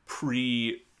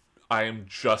 I am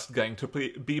just going to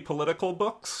be political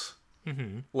books.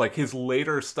 Like, his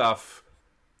later stuff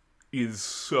is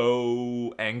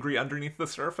so angry underneath the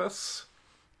surface.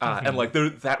 And, like,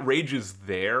 that rage is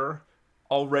there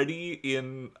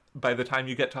already by the time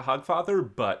you get to Hogfather,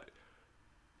 but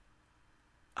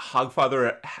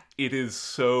Hogfather, it is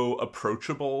so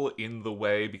approachable in the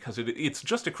way, because it's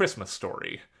just a Christmas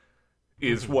story,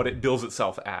 is what it bills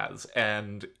itself as,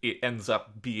 and it ends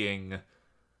up being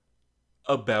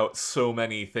about so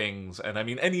many things. And I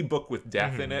mean, any book with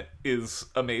death in it is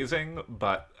amazing,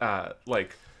 but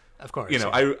like, of course, you know,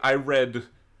 I read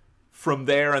from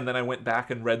there, and then I went back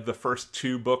and read the first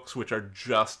two books, which are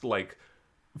just like,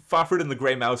 Fafhrd and the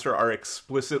Grey Mouser are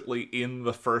explicitly in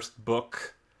the first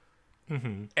book.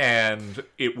 And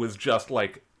it was just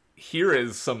like, here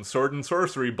is some sword and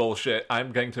sorcery bullshit.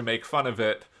 I'm going to make fun of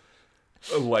it.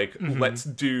 Like, let's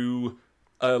do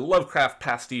a Lovecraft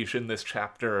pastiche in this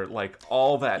chapter. Like,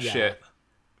 all that shit.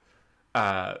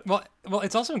 Well,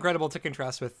 it's also incredible to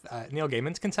contrast with Neil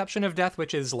Gaiman's conception of death,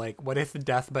 which is like, what if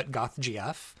death but goth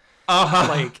GF?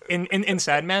 like in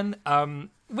Sandman.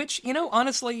 Which,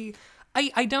 honestly,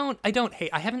 I don't hate.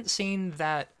 I haven't seen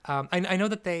that. I know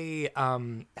that they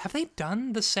have they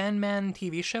done the Sandman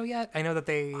TV show yet? I know that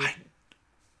they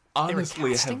Honestly, were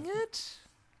casting it.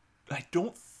 I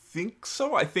don't think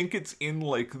so. I think it's in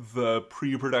like the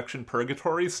pre-production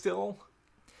purgatory still.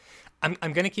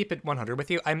 I'm gonna keep it 100 with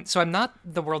you. I'm not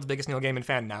the world's biggest Neil Gaiman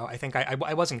fan now. I think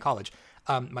I was in college.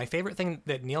 My favorite thing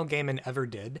that Neil Gaiman ever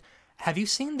did. Have you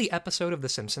seen the episode of The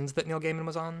Simpsons that Neil Gaiman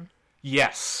was on?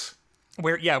 Yes.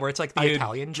 Where it's like the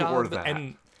Italian job, that.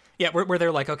 and where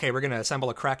they're like, okay, we're gonna assemble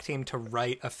a crack team to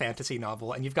write a fantasy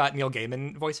novel, and you've got Neil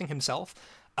Gaiman voicing himself.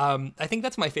 I think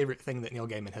that's my favorite thing that Neil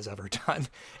Gaiman has ever done,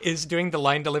 is doing the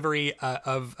line delivery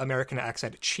of American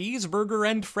accent, cheeseburger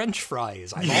and French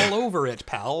fries. I'm all over it,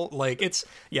 pal. Like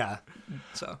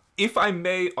so. If I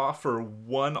may offer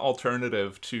one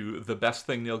alternative to the best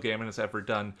thing Neil Gaiman has ever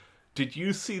done, did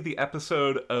you see the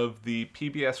episode of the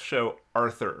PBS show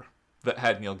Arthur that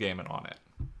had Neil Gaiman on it?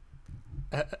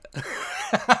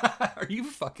 Are you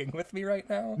fucking with me right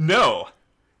now? No.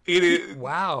 It is.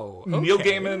 Wow. Okay. Neil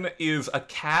Gaiman is a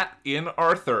cat in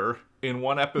Arthur in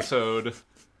one episode.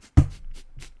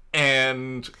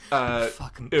 And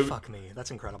fuck me. That's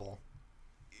incredible.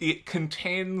 It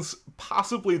contains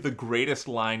possibly the greatest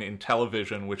line in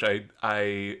television, which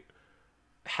I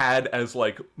had as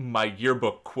like my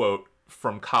yearbook quote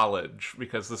from college,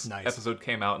 because this episode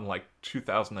came out in like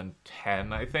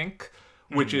 2010, I think,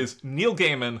 which is, Neil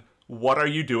Gaiman, what are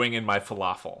you doing in my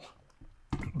falafel?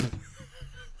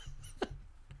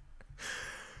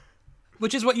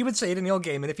 Which is what you would say to Neil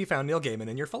Gaiman if you found Neil Gaiman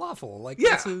in your falafel. Like,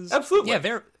 yeah, this is, absolutely.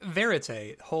 Yeah,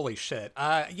 verite. Holy shit.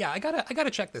 I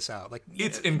gotta check this out. Like,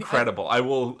 it's incredible. I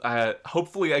will.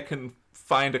 Hopefully, I can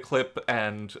find a clip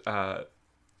and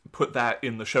put that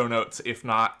in the show notes. If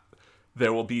not,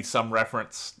 there will be some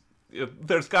reference.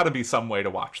 There's got to be some way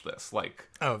to watch this. Like,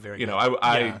 oh, very. You know,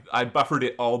 I buffered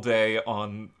it all day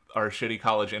on our shitty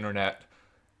college internet,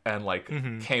 and like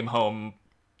came home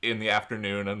in the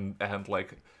afternoon and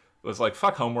like was like,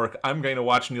 fuck homework. I'm going to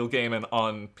watch Neil Gaiman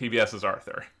on PBS's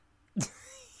Arthur.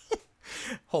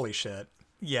 Holy shit.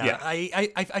 Yeah.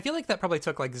 I feel like that probably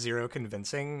took like zero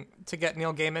convincing to get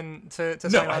Neil Gaiman to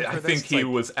sign on for this. I think he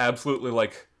was absolutely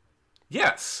like,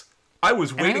 yes, I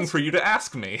was waiting for you to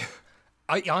ask me.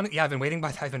 I've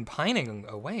been pining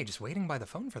away, just waiting by the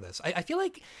phone for this. I feel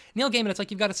like Neil Gaiman, it's like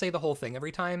you've got to say the whole thing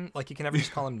every time. Like, you can never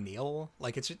just call him Neil.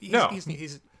 Like, he's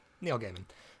Neil Gaiman.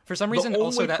 For some reason, the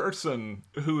also only person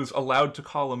who's allowed to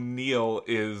call him Neil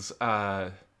is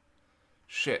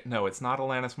shit. No, it's not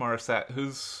Alanis Morissette.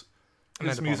 Who's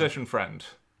his musician friend?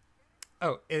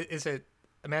 Oh, is it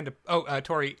Amanda? Oh,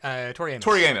 Tori Amos.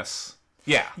 Tori Amos.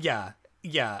 Yeah.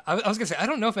 Yeah. I was gonna say, I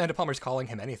don't know if Amanda Palmer's calling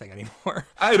him anything anymore.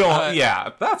 I don't.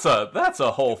 That's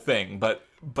a whole thing. But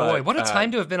boy, what a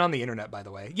time to have been on the internet, by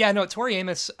the way. Yeah, no, Tori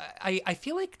Amos. I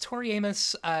feel like Tori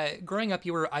Amos. Growing up,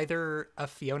 you were either a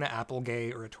Fiona Apple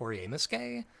gay or a Tori Amos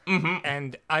gay,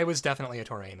 and I was definitely a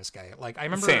Tori Amos gay. Like, I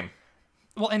remember. Same.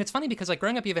 Well, and it's funny because, like,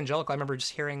 growing up evangelical, I remember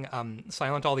just hearing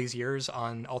Silent All These Years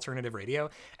on alternative radio,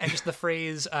 and just the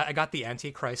phrase, I got the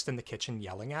Antichrist in the kitchen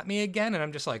yelling at me again, and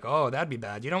I'm just like, oh, that'd be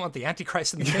bad. You don't want the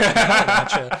Antichrist in the kitchen yelling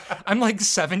at you. I'm like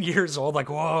 7 years old, like,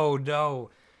 whoa,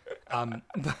 no.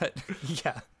 But,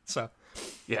 yeah, so.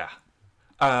 Yeah.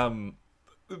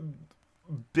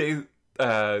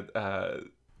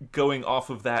 Going off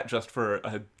of that just for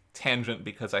a tangent,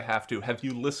 because I have to, have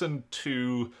you listened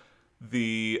to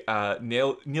the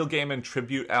Neil Gaiman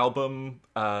tribute album?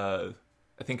 I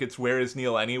think it's Where Is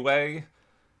Neil Anyway?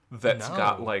 That's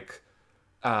got like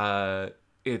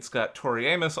it's got Tori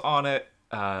Amos on it.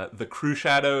 The Crew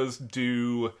Shadows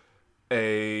do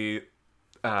a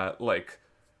like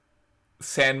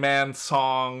Sandman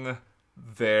song.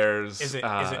 There's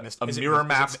a Mirror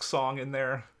Mask song in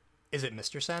there. Is it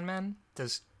Mr. Sandman?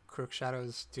 Does Crook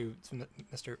Shadows do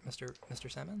Mr.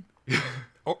 Sandman?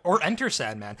 or Enter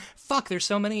Sandman? Fuck, there's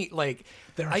so many, like...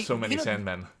 There are so many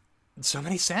Sandmen. So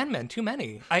many Sandmen, too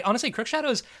many. I honestly, Crook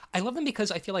Shadows, I love them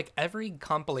because I feel like every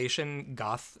compilation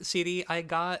goth CD I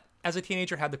got as a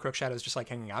teenager had the Crook Shadows just like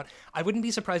hanging out. I wouldn't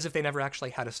be surprised if they never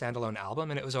actually had a standalone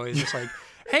album, and it was always just like,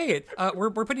 hey,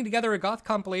 we're putting together a goth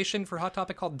compilation for Hot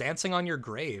Topic called Dancing on Your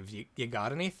Grave. You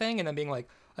got anything? And then being like,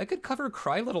 I could cover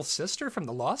Cry Little Sister from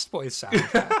the Lost Boys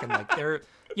soundtrack. And like they're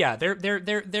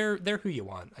who you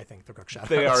want, I think, the Crook Shadows.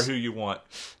 They are who you want.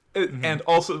 And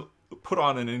also put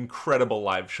on an incredible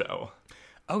live show.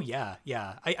 Oh yeah.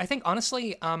 I think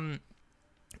honestly,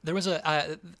 there was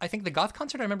I think the goth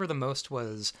concert I remember the most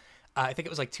was I think it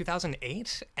was like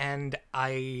 2008, and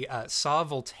I saw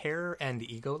Voltaire and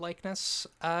Ego Likeness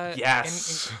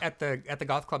Yes. at the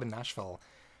Goth Club in Nashville.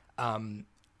 And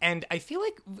I feel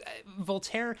like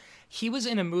Voltaire, he was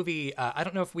in a movie, I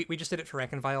don't know if we just did it for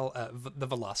Rank and File, The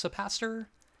Velocipaster.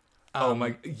 Oh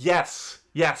my, yes.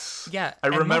 Yeah. I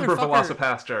and remember motherfucker-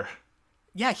 Velocipaster.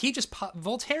 Yeah,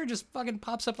 Voltaire just fucking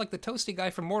pops up like the toasty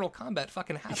guy from Mortal Kombat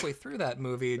fucking halfway through that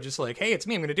movie, just like, hey, it's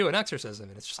me, I'm gonna do an exorcism,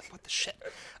 and it's just like, what the shit.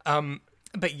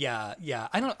 But yeah,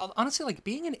 I don't honestly, like,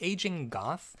 being an aging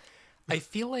goth, I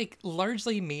feel like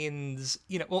largely means,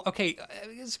 well, okay,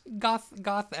 is goth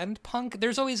and punk.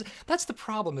 There's always, that's the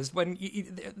problem, is when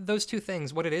those two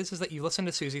things. What it is that you listen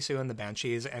to Susie Sue and the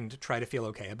Banshees and try to feel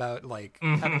okay about like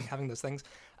having those things.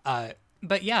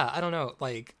 But yeah, I don't know.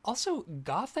 Like, also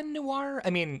goth and noir.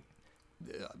 I mean,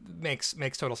 makes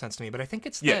total sense to me. But I think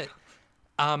it's that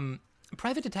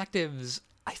private detectives,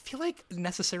 I feel like,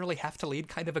 necessarily have to lead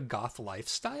kind of a goth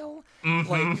lifestyle.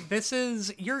 Like, this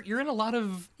is, you're in a lot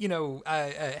of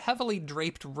heavily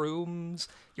draped rooms.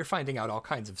 You're finding out all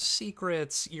kinds of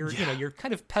secrets. You're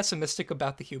kind of pessimistic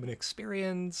about the human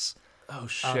experience. Oh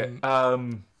shit.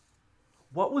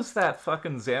 What was that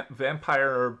fucking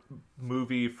vampire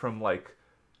movie from like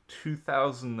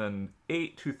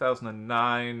 2008,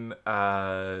 2009?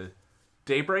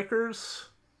 Daybreakers?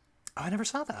 Oh, I never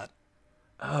saw that.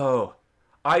 Oh,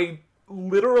 I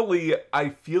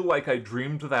feel like I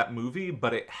dreamed that movie,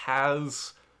 but it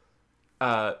has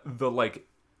the like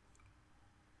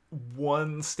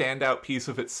one standout piece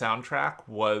of its soundtrack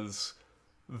was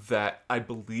that I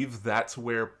believe that's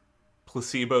where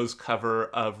Placebo's cover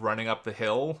of Running Up the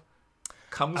Hill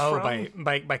comes from. Oh,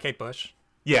 by Kate Bush.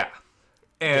 Yeah.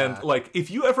 And Yeah. like,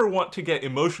 if you ever want to get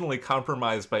emotionally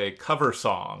compromised by a cover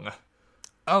song,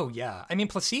 Oh, yeah. I mean,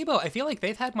 Placebo, I feel like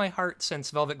they've had my heart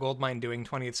since Velvet Goldmine doing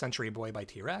 20th Century Boy by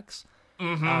T-Rex.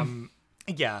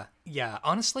 Yeah.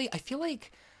 Honestly, I feel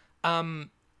like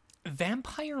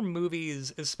vampire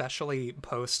movies, especially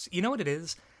post... You know what it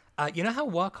is? You know how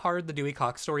Walk Hard, the Dewey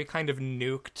Cox story, kind of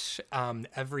nuked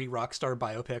every rock star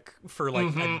biopic for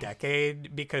like a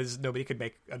decade because nobody could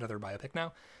make another biopic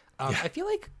now? I feel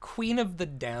like Queen of the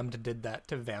Damned did that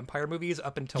to vampire movies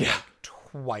up until like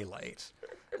Twilight.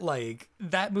 Like,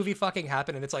 that movie fucking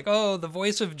happened, and it's like, oh, the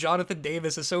voice of Jonathan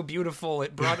Davis is so beautiful.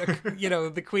 It brought,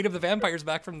 the Queen of the Vampires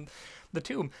back from the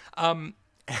tomb. And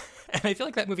I feel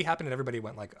like that movie happened, and everybody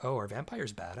went like, oh, are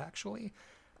vampires bad, actually?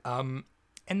 And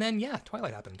then, yeah,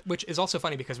 Twilight happened, which is also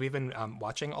funny because we've been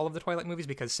watching all of the Twilight movies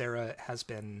because Sarah has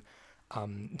been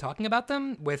talking about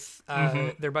them with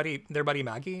their buddy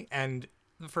Maggie, and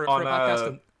for a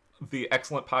podcast. The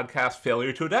excellent podcast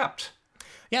Failure to Adapt.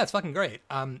 Yeah, it's fucking great.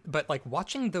 But like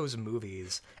watching those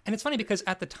movies, and it's funny because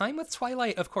at the time with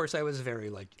Twilight, of course, I was very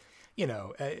like,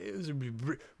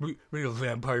 real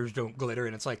vampires don't glitter,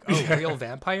 and it's like, oh, real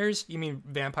vampires? You mean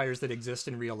vampires that exist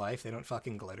in real life? They don't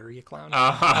fucking glitter, you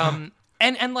clown.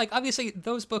 And like, obviously,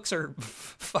 those books are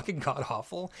fucking god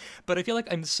awful, but I feel like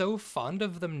I'm so fond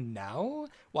of them now.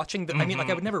 Watching them, I mean, like,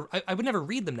 I would never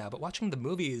read them now, but watching the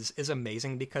movies is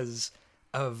amazing because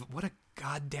of what a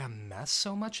goddamn mess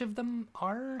so much of them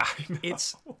are.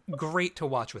 It's great to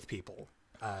watch with people.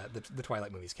 The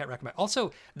Twilight movies, can't recommend.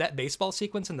 Also, that baseball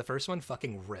sequence in the first one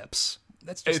fucking rips.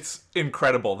 It's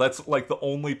incredible. That's like the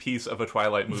only piece of a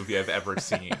Twilight movie I've ever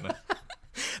seen.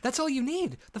 That's all you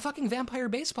need. The fucking vampire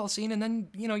baseball scene, and then,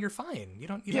 you're fine. You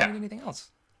don't need anything else.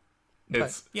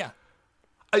 But, yeah.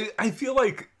 I feel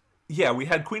like, yeah, we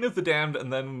had Queen of the Damned,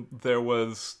 and then there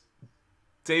was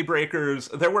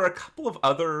Daybreakers. There were a couple of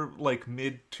other, like,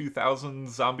 mid-2000s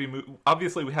zombie movies.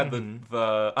 Obviously, we had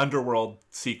the Underworld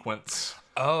sequence.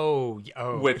 Oh,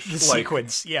 which, the like,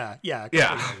 sequence. Yeah,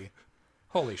 completely.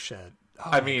 Holy shit. Oh,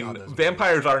 I mean,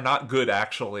 vampires are not good,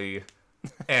 actually.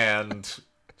 And...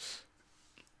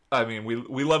 I mean,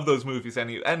 we love those movies,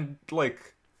 and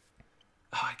like,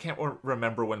 I can't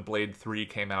remember when Blade 3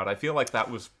 came out. I feel like that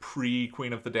was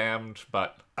pre-Queen of the Damned,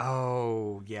 but...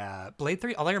 Oh, yeah. Blade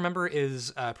 3, all I remember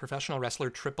is professional wrestler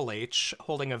Triple H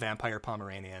holding a vampire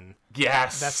Pomeranian.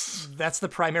 Yes! That's the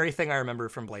primary thing I remember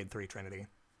from Blade 3 Trinity.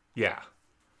 Yeah.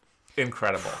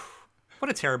 Incredible.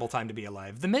 What a terrible time to be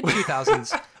alive. The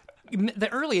mid-2000s... The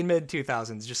early and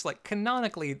mid-2000s, just like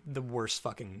canonically the worst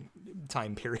fucking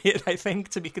time period, I think,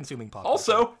 to be consuming pop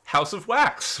culture. Also, House of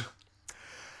Wax.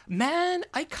 Man,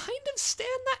 I kind of stand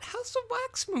that House of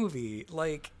Wax movie.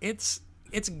 Like, it's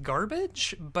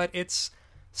garbage, but it's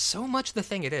so much the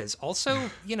thing it is. Also,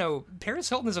 Paris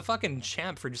Hilton is a fucking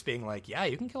champ for just being like, yeah,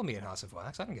 you can kill me in House of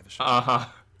Wax. I don't give a shit. Yeah.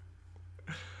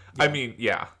 I mean,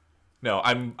 yeah. No,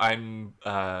 I'm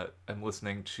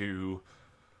listening to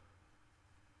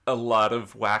a lot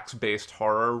of wax-based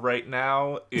horror right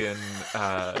now in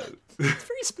It's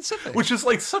very specific. which is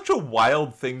like such a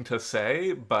wild thing to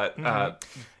say, but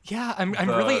Yeah, I'm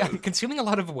consuming a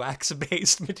lot of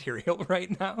wax-based material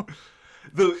right now.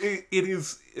 it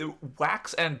is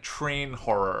wax and train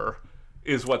horror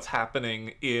is what's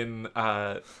happening in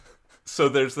so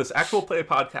there's this actual play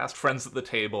podcast, Friends at the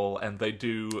Table, and they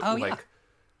do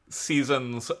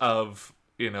seasons of,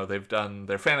 they've done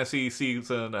their fantasy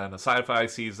season and a sci-fi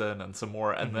season and some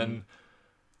more, and then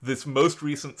this most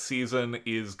recent season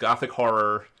is gothic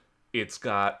horror. It's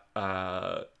got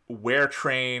Were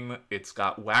Train, it's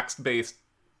got wax-based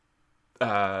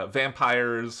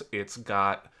vampires, it's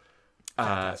got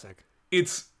Fantastic.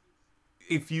 it's,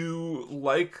 if you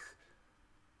like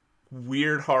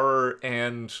weird horror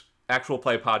and actual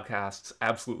play podcasts,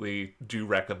 absolutely do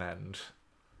recommend.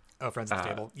 Oh, Friends at the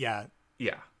Table. Yeah.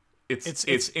 Yeah.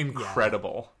 It's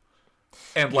incredible.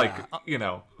 Yeah. And like,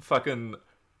 fucking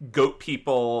goat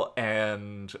people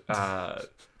and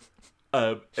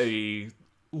a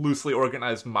loosely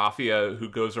organized mafia who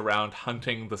goes around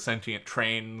hunting the sentient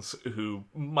trains who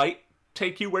might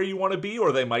take you where you want to be,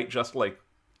 or they might just like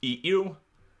eat you.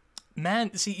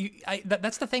 Man, see,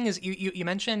 that's the thing is you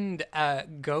mentioned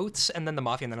goats and then the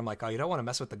mafia, and then I'm like, oh, you don't want to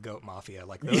mess with the goat mafia.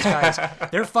 Like those guys,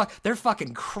 they're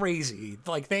fucking crazy.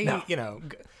 Like they,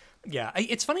 yeah.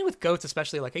 It's funny with goats,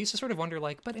 especially. Like I used to sort of wonder,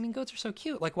 like, but I mean, goats are so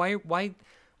cute. Like why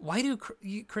do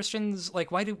Christians like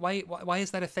why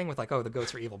is that a thing with like, oh, the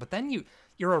goats are evil? But then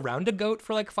you're around a goat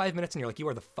for like 5 minutes and you're like, you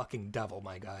are the fucking devil,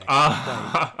 my guy.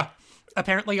 Like,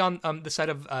 apparently on the set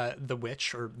of The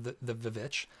Witch or the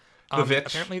Vivitch. The Vitch.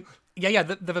 Apparently,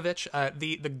 the Vivitch.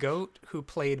 The goat who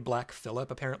played Black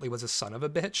Phillip apparently was a son of a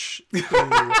bitch.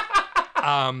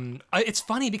 It's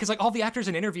funny because like all the actors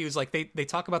in interviews, like they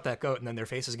talk about that goat and then their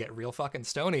faces get real fucking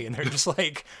stony and they're just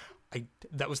like,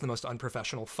 that was the most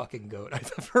unprofessional fucking goat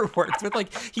I've ever worked with.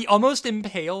 Like he almost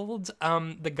impaled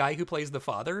the guy who plays the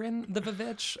father in the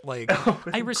Vivitch. Like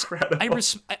I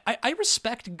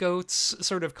respect goats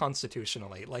sort of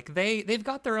constitutionally. Like they've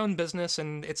got their own business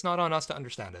and it's not on us to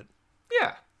understand it.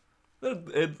 Yeah.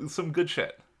 It's some good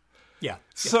shit. Yeah.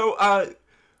 So I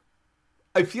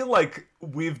feel like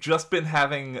we've just been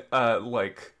having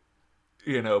behind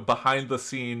the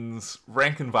scenes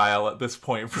rank and file at this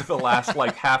point for the last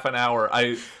like half an hour.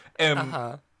 I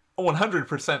am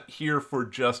 100% here for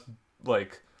just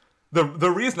like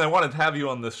the reason I wanted to have you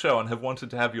on this show and have wanted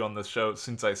to have you on this show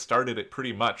since I started it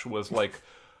pretty much was like,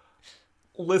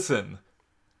 listen,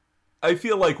 I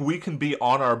feel like we can be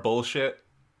on our bullshit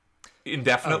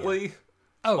indefinitely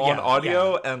on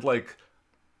audio, and like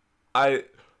I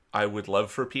would love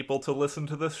for people to listen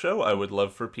to this show. I would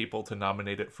love for people to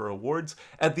nominate it for awards.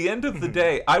 At the end of the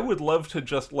day, I would love to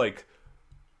just like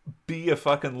be a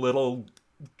fucking little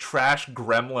trash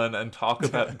gremlin and talk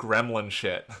about gremlin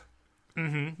shit.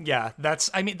 Yeah, that's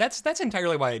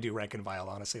entirely why I do rank and file,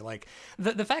 honestly. Like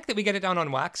the fact that we get it down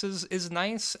on wax is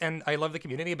nice, and I love the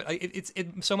community, but it's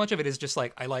so much of it is just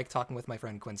like I like talking with my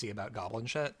friend Quincy about goblin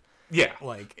shit. Yeah.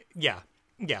 Like yeah,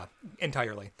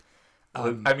 entirely.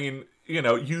 I mean,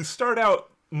 you start out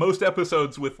most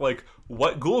episodes with like,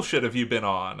 what ghoul shit have you been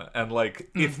on? And like,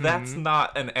 if that's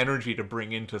not an energy to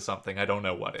bring into something, I don't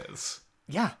know what is.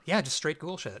 Yeah, just straight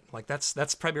ghoul shit. Like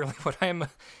that's primarily what I'm,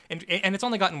 and it's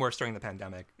only gotten worse during the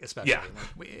pandemic, especially. Yeah.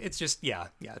 Like, it's just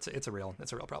it's a real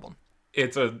problem.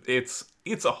 It's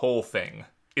a whole thing.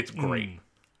 It's great.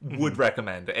 Would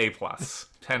recommend A+,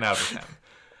 10 out of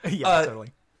 10. Yeah,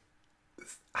 totally.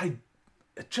 I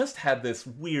just had this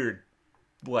weird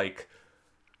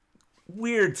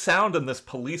sound, and this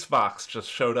police box just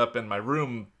showed up in my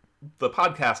room, the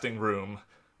podcasting room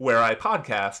where I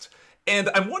podcast, and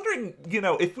I'm wondering,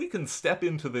 if we can step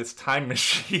into this time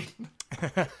machine.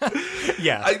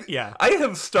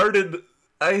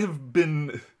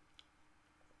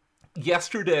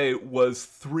 Yesterday was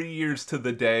 3 years to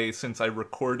the day since I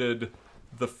recorded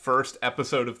the first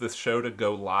episode of this show to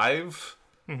go live,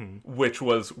 which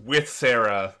was with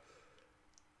Sarah.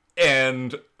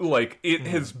 And, like, it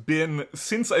has been,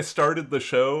 since I started the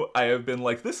show, I have been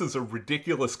like, this is a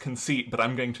ridiculous conceit, but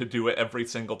I'm going to do it every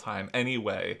single time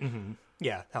anyway.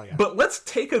 Yeah, hell yeah. But let's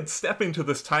take a step into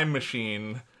this time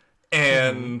machine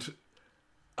and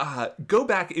go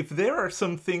back. If there are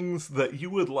some things that you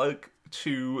would like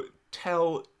to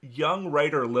tell young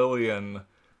writer Lillian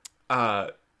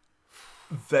that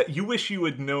you wish you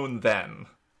had known then.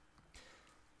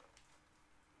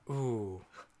 Ooh.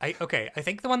 I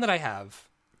think the one that I have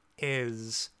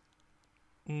is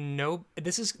no.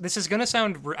 This is gonna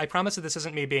sound. I promise that this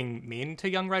isn't me being mean to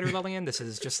young writer Lillian. This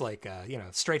is just like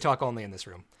straight talk only in this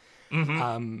room.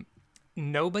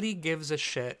 nobody gives a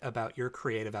shit about your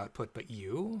creative output but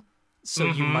you, so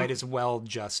you might as well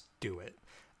just do it.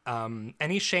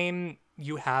 Any shame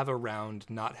you have around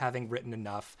not having written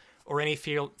enough, or any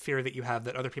fear that you have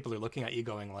that other people are looking at you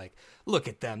going like, look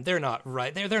at them, they're not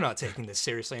right, they're not taking this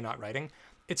seriously and not writing.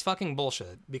 It's fucking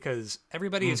bullshit, because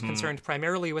everybody is concerned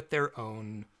primarily with their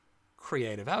own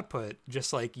creative output,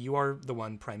 just like you are the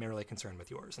one primarily concerned with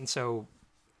yours. And so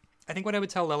I think what I would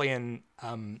tell Lillian,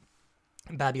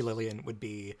 Babby Lillian, would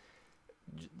be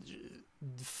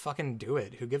fucking do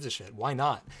it. Who gives a shit? Why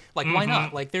not? Like, why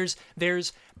not? Like,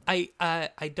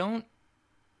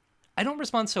 I don't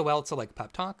respond so well to like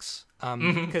pep talks,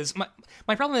 because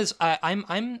my problem is I'm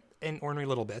an ornery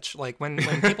little bitch. Like when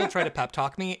people try to pep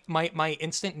talk me, my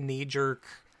instant knee jerk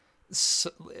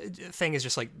thing is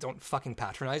just like, don't fucking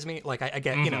patronize me. Like I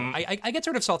get, you know, I get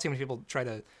sort of salty when people try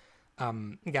to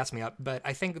gas me up, but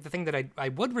I think the thing that I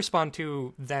would respond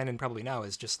to then and probably now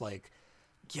is just like,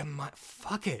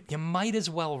 fuck it, you might as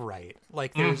well write.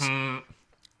 Like there's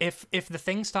if the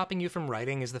thing stopping you from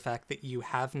writing is the fact that you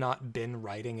have not been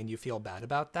writing and you feel bad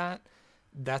about that,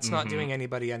 that's not doing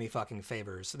anybody any fucking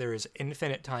favors. There is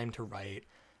infinite time to write.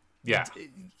 Yeah.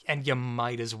 And you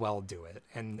might as well do it.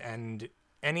 And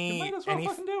any You might as well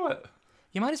fucking do it.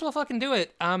 You might as well fucking do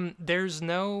it. There's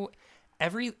no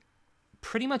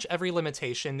pretty much every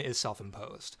limitation is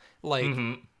self-imposed. Like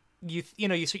you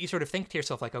sort of think to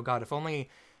yourself like, oh God, if only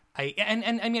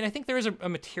I mean, I think there is a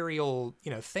material,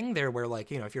 you know, thing there where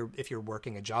like, you know, if you're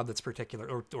working a job that's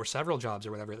particular or several jobs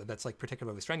or whatever, that's like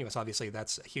particularly strenuous, obviously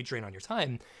that's a huge drain on your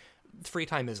time. Free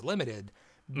time is limited,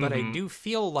 but I do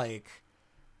feel like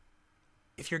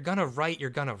if you're gonna write, you're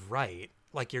gonna write.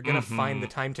 Like you're gonna find the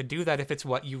time to do that if it's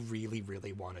what you really,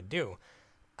 really want to do.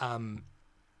 And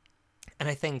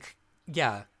I think,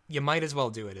 yeah, you might as well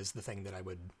do it is the thing that I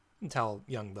would tell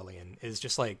young Lillian, is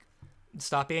just like,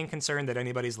 stop being concerned that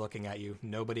anybody's looking at you.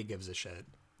 Nobody gives a shit.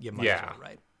 You might as well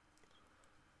write.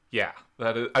 Yeah,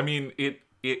 that is, I mean,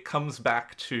 it comes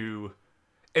back to,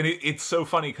 and it's so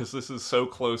funny because this is so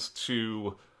close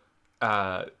to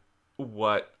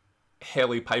what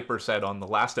Haley Piper said on the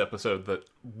last episode that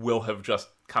will have just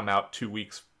come out 2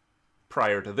 weeks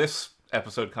prior to this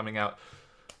episode coming out,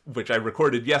 which I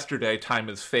recorded yesterday. Time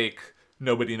is fake.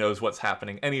 Nobody knows what's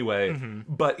happening anyway.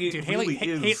 But it Dude, really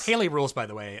is. Haley rules, by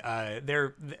the way.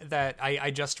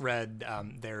 I just read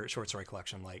their short story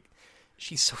collection. Like,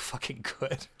 she's so fucking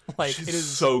good. Like, She's it is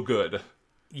so good.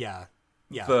 Yeah.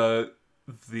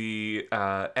 The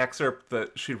excerpt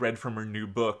that she read from her new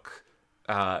book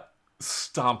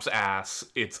stomps ass.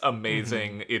 It's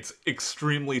amazing. It's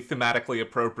extremely thematically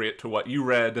appropriate to what you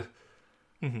read.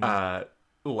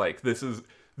 Like this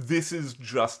is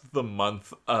just the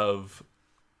month of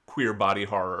queer body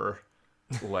horror.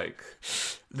 Like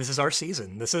This is our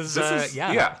season. This is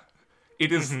yeah.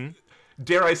 It is.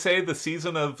 Dare I say the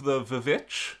season of the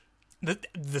Vivitch?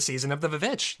 The season of the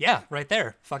Vivitch. Yeah, right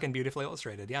there. Fucking beautifully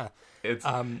illustrated. Yeah.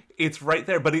 It's right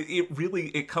there, but it really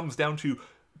comes down to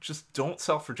just don't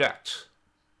self-reject.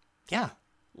 Yeah.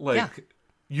 Like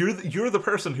you're the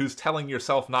person who's telling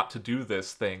yourself not to do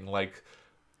this thing. Like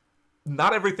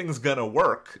not everything's gonna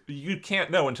work. You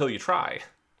can't know until you try.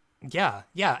 Yeah.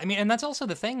 I mean, and that's also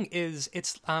the thing is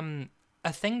it's a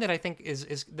thing that I think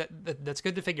is that's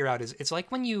good to figure out is it's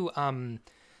like when you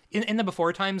in the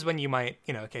before times when you might,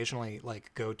 you know, occasionally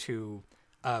like go to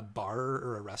a bar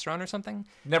or a restaurant or something.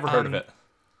 Never heard of it.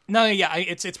 No, yeah,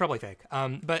 it's probably fake.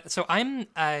 But so I'm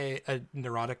a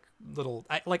neurotic little.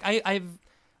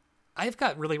 I've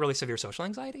got really, really severe social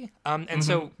anxiety. And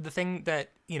so the thing that,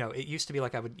 you know, it used to be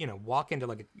like I would, you know, walk into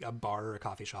like a bar or a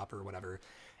coffee shop or whatever,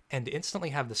 and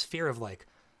instantly have this fear of like,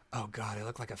 oh God, I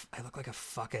look like a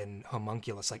fucking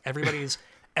homunculus. Like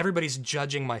everybody's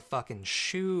judging my fucking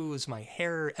shoes, my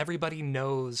hair. Everybody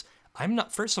knows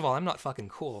first of all, I'm not fucking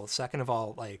cool. Second of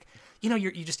all, like, you know,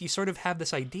 you sort of have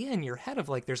this idea in your head of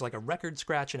like, there's like a record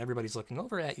scratch and everybody's looking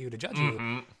over at you to judge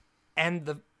you. And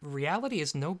the reality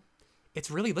is it's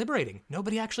really liberating.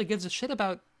 Nobody actually gives a shit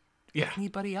about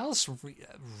anybody else,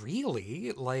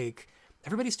 really. Like,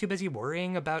 everybody's too busy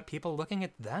worrying about people looking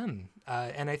at them.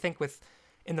 And I think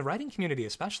in the writing community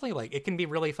especially, like, it can be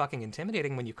really fucking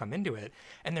intimidating when you come into it.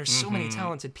 And there's so many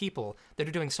talented people that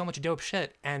are doing so much dope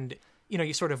shit. And, you know,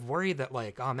 you sort of worry that,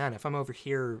 like, oh man, if I'm over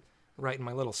here writing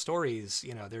my little stories,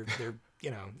 you know, they're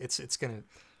you know,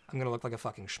 I'm gonna look like a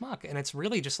fucking schmuck. And it's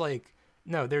really just like,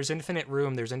 no, there's infinite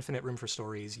room for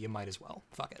stories. You might as well.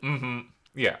 Fuck it.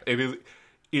 Yeah,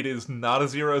 it is not a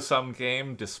zero-sum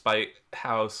game, despite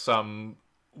how some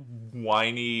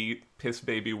whiny piss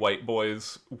baby white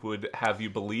boys would have you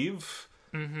believe.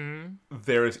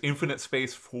 There is infinite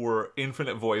space for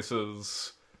infinite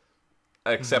voices,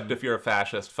 except if you're a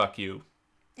fascist, fuck you.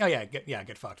 Oh yeah,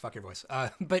 get fucked. Fuck your voice.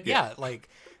 But yeah, like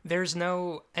there's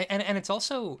no, and it's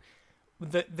also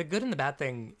the good and the bad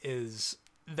thing is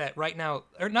that right now,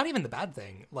 or not even the bad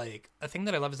thing. Like a thing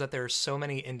that I love is that there are so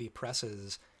many indie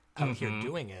presses out here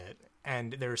doing it,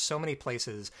 and there are so many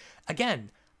places.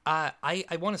 Again, I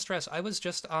want to stress, I was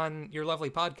just on your lovely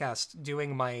podcast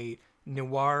doing my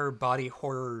noir body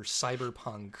horror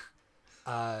cyberpunk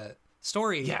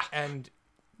story, and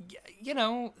you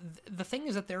know, the thing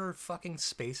is that there are fucking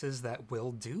spaces that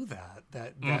will do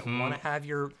that want to have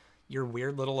your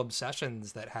weird little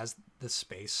obsessions, that has the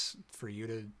space for you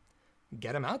to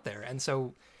get them out there. And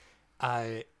so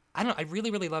I don't know, I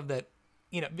really love that,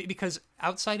 you know, because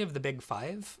outside of the big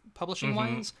five publishing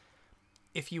wise,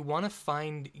 if you want to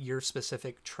find your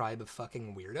specific tribe of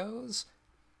fucking weirdos,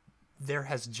 there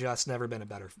has just never been a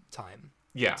better time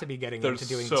to be getting into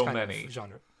doing this kind of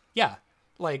genre. Yeah.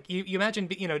 Like, you imagine,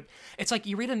 you know, it's like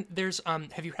you read there's,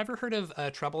 have you ever heard of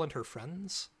Trouble and Her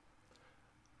Friends?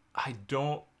 I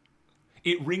don't,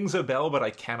 it rings a bell, but I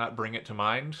cannot bring it to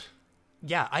mind.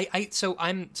 Yeah, so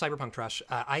I'm Cyberpunk Trash.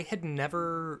 I had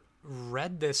never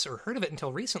read this or heard of it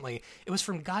until recently. It was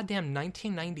from goddamn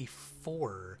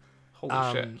 1994.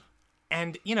 Holy shit.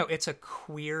 And, you know, it's a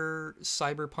queer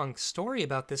cyberpunk story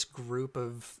about this group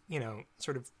of, you know,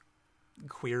 sort of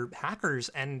queer hackers.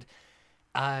 And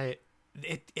our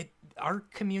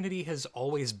community has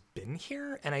always been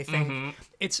here. And I think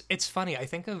it's funny. I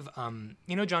think of,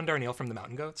 you know, John Darnielle from the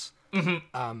Mountain Goats?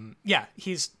 Yeah,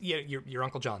 he's your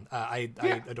Uncle John. I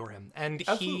adore him. And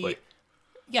Absolutely.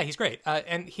 he's great.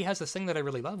 And he has this thing that I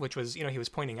really love, which was, you know, he was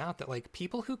pointing out that, like,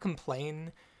 people who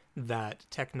complain that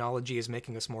technology is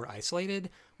making us more isolated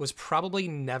was probably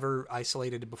never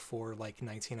isolated before, like,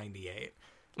 1998.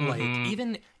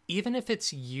 Like, even if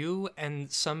it's you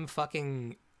and some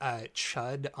fucking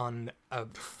chud on a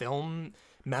film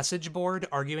message board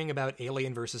arguing about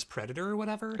Alien versus Predator or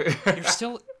whatever, you're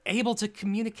still able to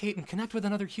communicate and connect with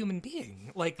another human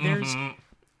being. Like, there's,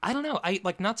 I don't know, I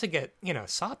like, not to get, you know,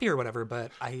 soppy or whatever,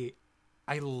 but I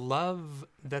love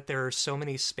that there are so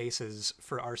many spaces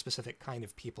for our specific kind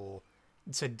of people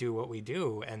to do what we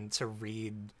do and to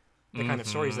read the kind of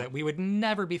stories that we would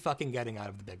never be fucking getting out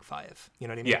of the big five. You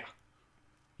know what I mean?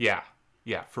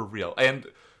 Yeah, for real. And,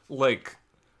 like,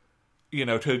 you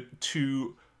know,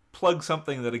 to plug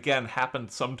something that, again, happened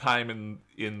sometime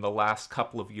in the last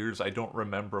couple of years, I don't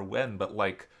remember when, but,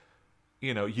 like,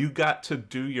 you know, you got to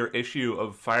do your issue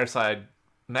of Fireside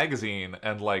magazine,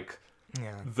 and, like,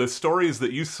 the stories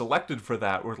that you selected for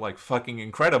that were, like, fucking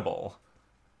incredible.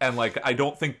 And, like, I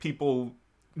don't think people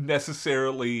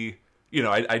necessarily, you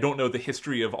know, I don't know the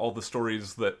history of all the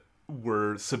stories that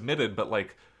were submitted, but,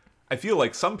 like, I feel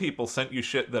like some people sent you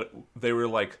shit that they were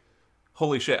like,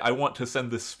 holy shit, I want to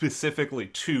send this specifically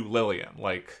to Lillian.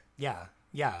 Like, yeah.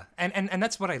 And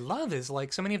that's what I love, is,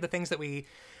 like, so many of the things that I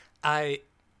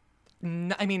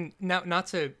mean, not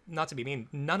to be mean,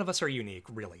 none of us are unique,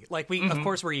 really. Like, we, of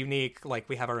course, we're unique. Like,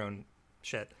 we have our own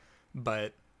shit,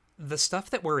 but the stuff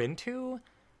that we're into,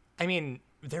 I mean,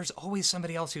 there's always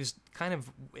somebody else who's kind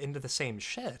of into the same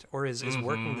shit or is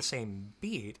working the same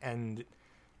beat. And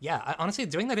yeah, honestly,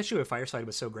 doing that issue of Fireside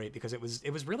was so great because it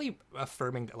was really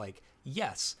affirming that, like,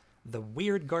 yes, the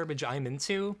weird garbage I'm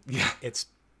into, it's,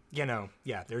 you know,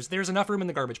 yeah, there's enough room in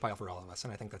the garbage pile for all of us,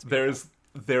 and I think that's beautiful.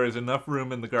 There is enough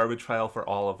room in the garbage pile for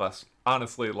all of us.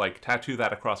 Honestly, like, tattoo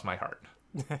that across my heart.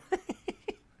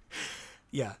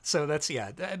 Yeah, so that's,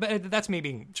 but that's me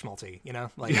being schmaltzy, you know?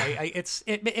 Like,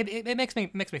 it makes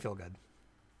me feel good.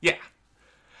 Yeah.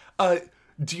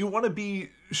 Do you want to be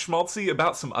schmaltzy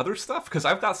about some other stuff? Because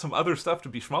I've got some other stuff to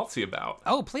be schmaltzy about.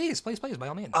 Oh, please, by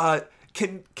all means.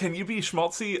 Can you be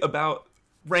schmaltzy about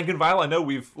Rank and File? I know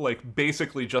we've, like,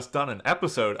 basically just done an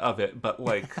episode of it, but,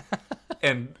 like,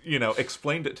 and, you know,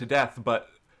 explained it to death, but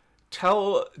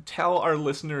tell our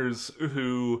listeners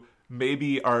who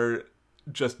maybe are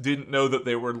just didn't know that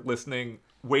they were listening,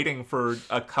 waiting for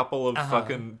a couple of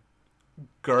fucking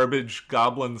garbage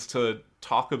goblins to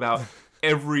talk about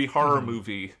every horror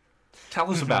movie.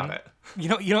 Tell us about it. You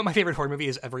know what my favorite horror movie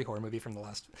is? Every horror movie from the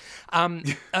last.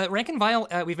 Rank and File,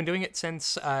 we've been doing it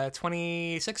since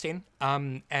 2016.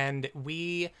 And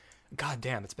we, god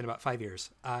damn, it's been about 5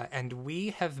 years. And we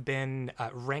have been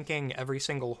ranking every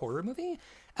single horror movie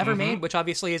ever made, which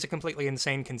obviously is a completely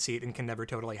insane conceit and can never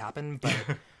totally happen. But,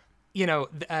 you know,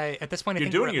 at this point, I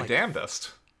think you're doing your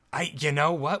damnedest. You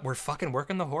know what? We're fucking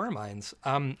working the horror minds.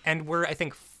 And we're, I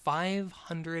think,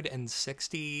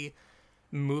 560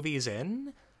 movies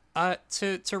in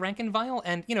to Rank and File.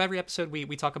 And, you know, every episode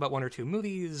we talk about one or two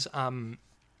movies.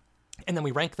 And then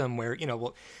we rank them where,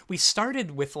 we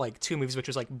started with like two movies, which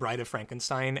was like Bride of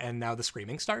Frankenstein and Now the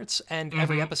Screaming Starts. And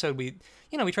every episode we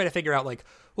try to figure out like,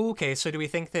 okay, so do we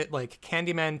think that like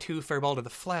Candyman 2 Farewell to the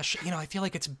Flesh, I feel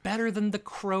like it's better than The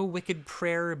Crow Wicked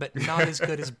Prayer, but not as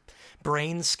good as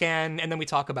Brain Scan. And then we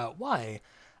talk about why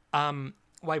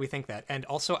we think that. And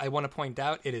also I want to point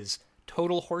out it is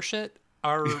total horseshit.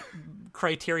 Our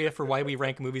criteria for why we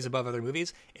rank movies above other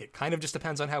movies. It kind of just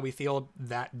depends on how we feel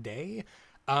that day.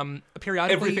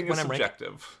 Periodically, everything when is I'm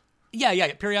subjective.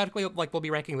 Yeah. Periodically, like we'll be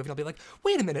ranking a movie, and I'll be like,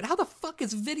 "Wait a minute, how the fuck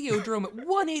is Videodrome at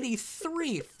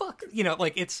 183? Fuck,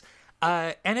 like it's,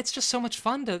 and it's just so much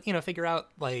fun to figure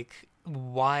out like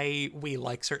why we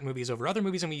like certain movies over other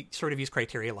movies, and we sort of use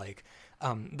criteria like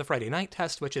the Friday night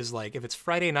test, which is like if it's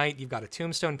Friday night, you've got a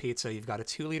Tombstone pizza, you've got a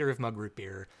 2-liter of mug root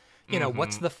beer.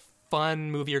 What's the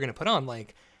fun movie you're gonna put on?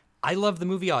 Like, I love the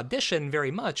movie Audition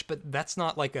very much, but that's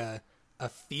not like a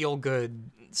feel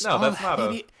good. No, that's not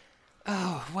maybe,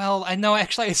 Oh well, I know.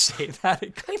 Actually, I say that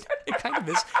it kind of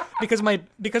is because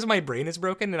my brain is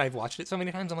broken and I've watched it so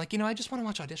many times. I'm like, I just want to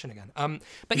watch Audition again.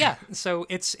 But yeah, so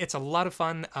it's a lot of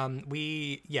fun.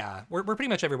 We're pretty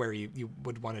much everywhere you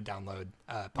would want to download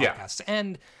podcasts,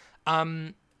 and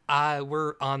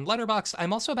we're on Letterboxd.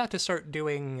 I'm also about to start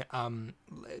doing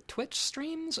Twitch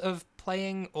streams of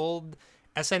playing old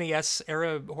SNES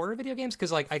era horror video games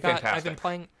because like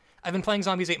I've been playing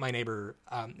Zombies Ate My Neighbors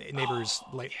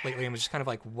lately, and was just kind of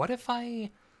like, what if I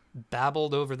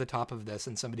babbled over the top of this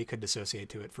and somebody could dissociate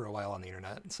to it for a while on the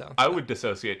internet? So I would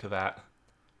dissociate to that.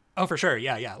 Oh, for sure,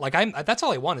 yeah. Like that's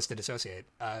all I want is to dissociate.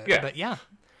 But yeah,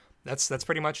 that's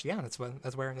pretty much that's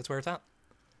where it's at.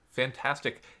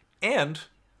 Fantastic. And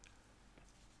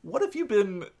what have you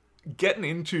been getting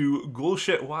into, ghoul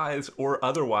shit wise or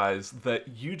otherwise, that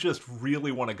you just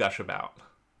really want to gush about?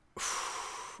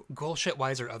 Ghoul shit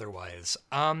wise or otherwise.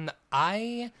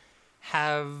 I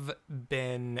have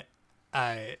been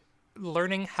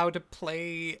learning how to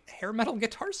play hair metal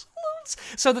guitar solos.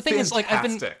 So the thing is, like, I've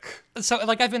been,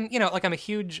 I'm a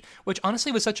huge, which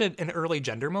honestly was such an early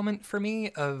gender moment for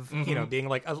me of, being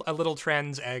like a little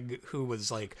trans egg who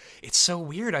was like, it's so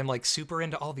weird. I'm like super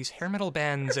into all these hair metal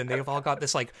bands and they've all got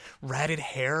this like ratted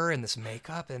hair and this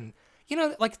makeup and,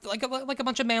 like a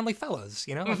bunch of manly fellows,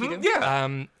 like you do.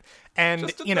 Yeah. And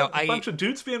just a bunch of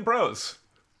dudes being bros.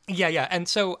 Yeah. And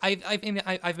so I've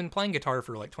been playing guitar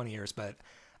for like 20 years, but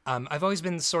I've always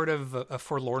been sort of a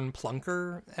forlorn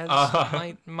plunker, as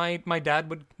my dad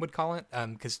would call it,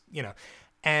 because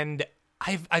and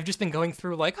I've just been going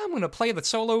through like, I'm gonna play the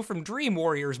solo from Dream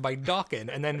Warriors by Dokken,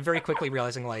 and then very quickly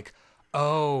realizing like,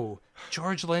 oh,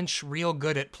 George Lynch real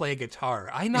good at play guitar.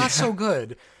 I not so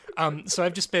good. So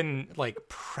I've just been like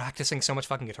practicing so much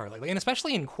fucking guitar lately, and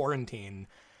especially in quarantine.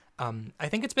 I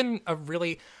think it's been a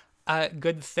really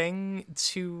good thing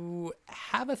to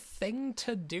have a thing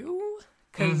to do,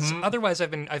 because otherwise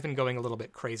I've been going a little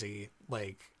bit crazy.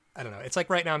 Like, I don't know. It's like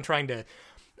right now I'm trying to,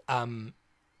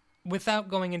 without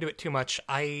going into it too much,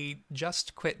 I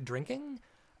just quit drinking,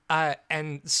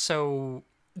 and so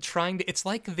it's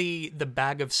like the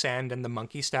bag of sand and the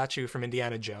monkey statue from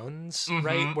Indiana Jones,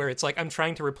 right? Where it's like I'm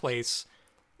trying to replace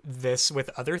this with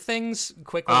other things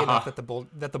quickly enough that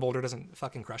the boulder doesn't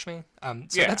fucking crush me.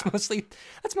 That's mostly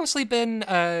been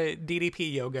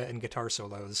DDP, yoga, and guitar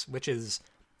solos, which is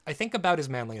I think about as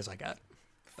manly as I get.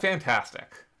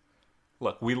 Fantastic.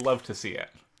 Look, we love to see it.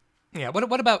 Yeah.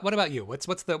 What about you? What's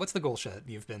the goal shit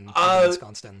you've been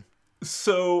ensconced in?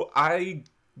 So I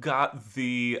got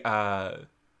the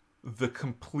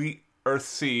complete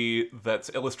Earthsea that's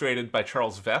illustrated by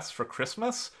Charles Vess for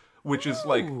Christmas, which is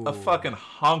like a fucking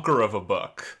honker of a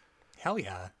book. Hell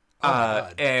yeah. Oh my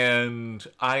God. And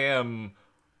I am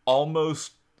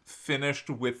almost finished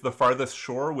with The Farthest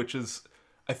Shore, which is,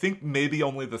 I think, maybe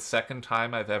only the second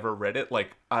time I've ever read it.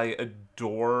 Like, I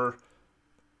adore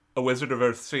A Wizard of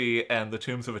Earthsea and The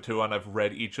Tombs of Atuan. I've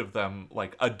read each of them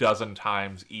like a dozen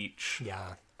times each.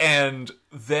 Yeah. And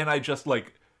then I just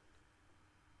like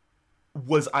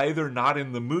was either not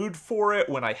in the mood for it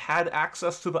when I had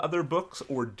access to the other books,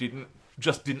 or didn't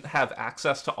have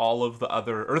access to all of the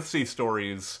other Earthsea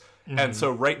stories. And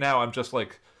so right now I'm just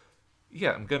like,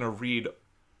 yeah, I'm gonna read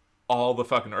all the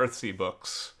fucking Earthsea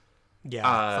books.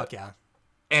 Yeah, fuck yeah.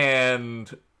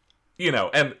 And,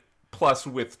 and plus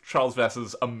with Charles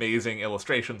Vess's amazing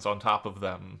illustrations on top of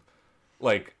them,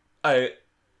 like, I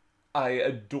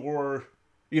adore...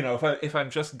 if I'm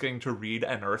just going to read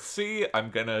an Earthsea, I'm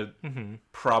gonna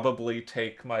probably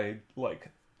take my, like,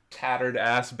 tattered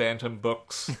ass Bantam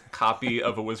Books copy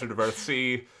of A Wizard of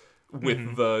Earthsea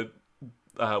with the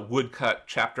woodcut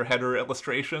chapter header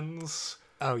illustrations.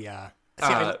 Oh, yeah.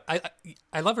 See,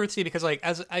 I love Earthsea because like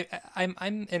as I'm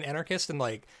an anarchist, and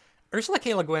like Ursula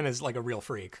K. Le Guin is like a real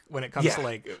freak when it comes to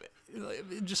like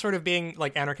just sort of being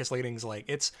like anarchist leanings. Like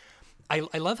it's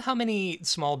I love how many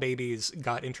small babies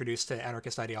got introduced to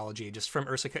anarchist ideology just from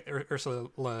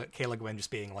Ursula K. Le Guin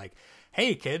just being like,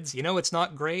 hey kids, you know it's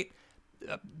not great,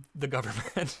 the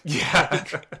government. Yeah.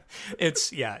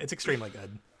 it's extremely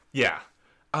good. Yeah.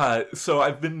 So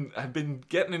I've been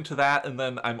getting into that, and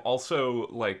then I'm also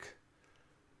like,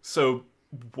 so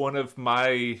one of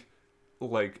my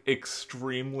like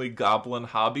extremely goblin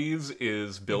hobbies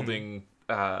is building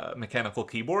mechanical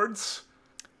keyboards,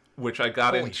 which I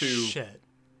got Holy into shit.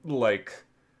 like,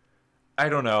 I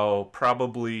don't know,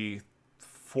 probably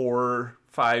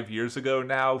 4-5 years ago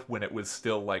now, when it was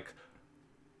still like,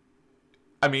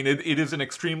 I mean, it is an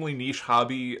extremely niche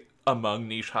hobby among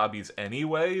niche hobbies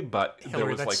anyway, but Hillary, there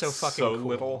was that's like so cool.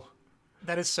 little.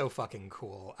 That is so fucking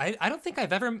cool. I don't think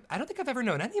I've ever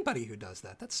known anybody who does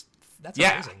that. That's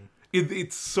Yeah. amazing.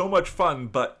 It's so much fun,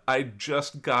 but I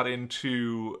just got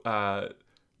into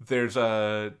there's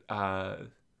a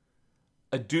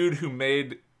dude who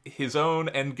made his own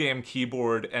endgame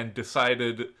keyboard and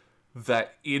decided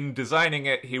that in designing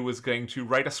it he was going to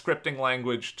write a scripting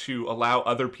language to allow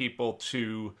other people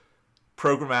to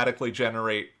programmatically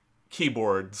generate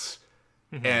keyboards.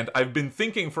 And I've been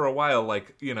thinking for a while,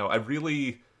 like, you know, I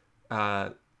really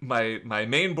my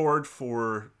main board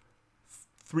for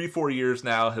 3-4 years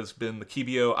now has been the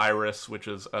Kibio Iris, which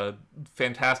is a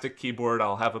fantastic keyboard.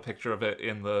 I'll have a picture of it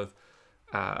in the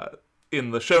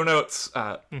show notes.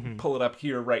 Pull it up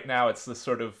here right now. It's this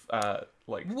sort of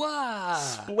like Wow.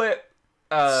 split.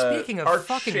 Speaking of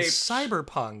fucking arch-shaped-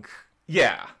 cyberpunk,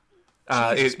 yeah,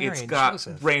 Jesus, Mary it's and got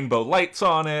Joseph. rainbow lights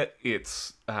on it.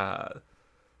 It's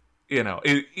you know,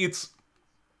 it's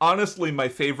honestly my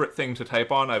favorite thing to type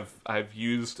on. I've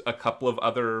used a couple of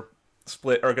other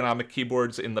split ergonomic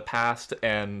keyboards in the past,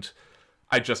 and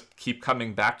I just keep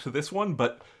coming back to this one,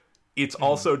 but it's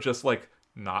also just like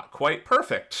not quite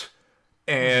perfect.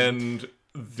 And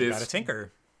this gotta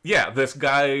tinker. yeah, this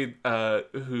guy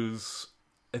who's,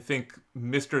 I think,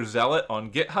 Mr. Zealot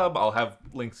on GitHub, I'll have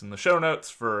links in the show notes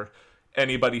for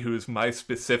anybody who's my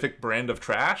specific brand of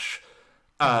trash,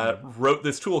 wrote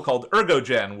this tool called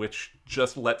ErgoGen, which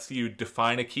just lets you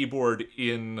define a keyboard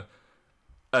in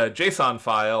a JSON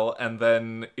file, and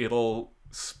then it'll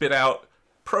spit out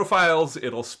profiles,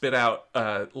 it'll spit out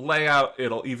layout,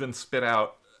 it'll even spit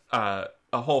out a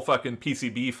whole fucking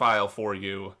PCB file for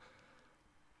you.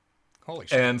 Holy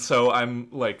shit. And so I'm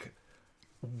like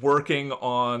working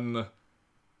on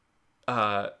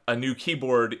a new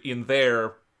keyboard in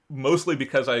there, mostly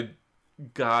because I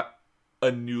got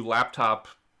a new laptop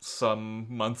some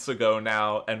months ago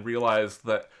now and realized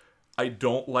that I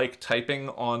don't like typing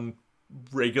on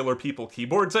regular people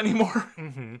keyboards anymore.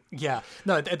 Yeah.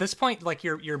 No, at this point, like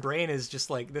your brain is just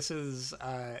like, this is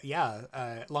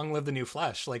long live the new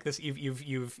flesh. Like this,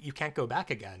 you can't go back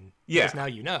again. Yeah. Because now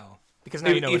you know. Because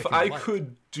now you know what it If can I be like.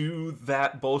 could do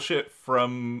that bullshit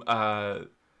from Cyberpunk,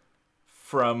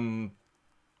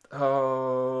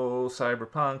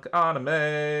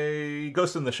 Anime,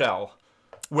 Ghost in the Shell,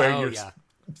 where your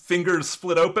fingers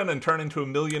split open and turn into a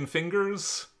million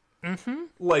fingers.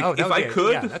 Like, Oh, that if would I be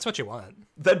could, yeah, that's what you want.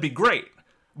 that'd be great.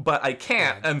 But I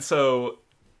can't, and so,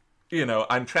 you know,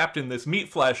 I'm trapped in this meat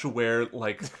flesh where,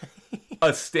 like,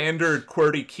 a standard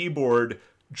QWERTY keyboard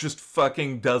just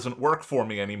fucking doesn't work for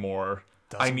me anymore.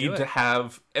 I Doesn't do need it. to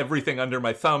have everything under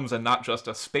my thumbs and not just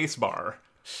a space bar.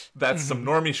 That's some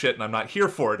normie shit, and I'm not here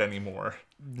for it anymore.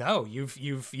 No,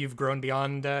 you've grown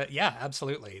beyond. Yeah,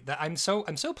 absolutely. I'm so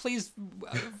pleased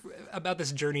about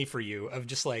this journey for you. Of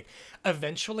just like,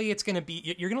 eventually it's gonna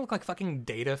be. You're gonna look like fucking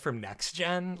Data from Next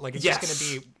Gen. Like it's just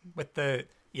gonna be with the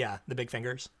big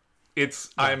fingers.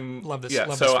 I'm love this. Yeah,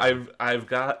 love so this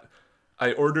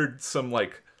I ordered some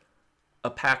like a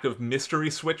pack of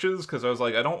mystery switches because I was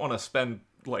like, I don't want to spend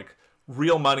like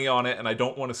real money on it, and I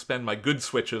don't want to spend my good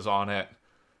switches on it.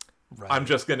 Right. I'm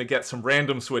just going to get some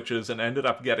random switches, and ended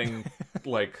up getting,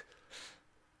 like,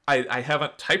 I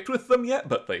haven't typed with them yet,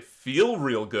 but they feel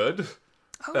real good.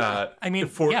 I mean,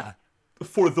 for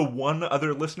the one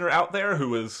other listener out there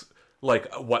who is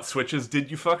like, what switches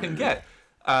did you fucking get?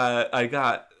 I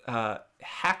got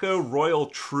Hacko Royal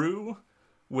True,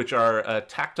 which are a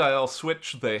tactile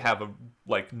switch. They have a,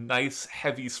 like, nice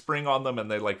heavy spring on them,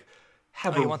 and they, like,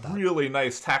 have a really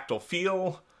nice tactile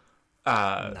feel.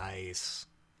 Nice.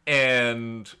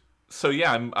 And so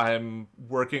yeah, I'm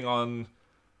working on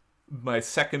my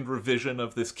second revision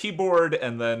of this keyboard,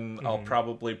 and then I'll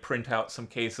probably print out some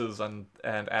cases and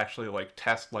actually like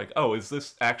test, like, oh, is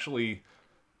this actually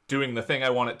doing the thing I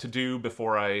want it to do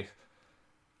before I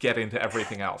get into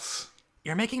everything else.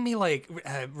 You're making me like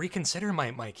reconsider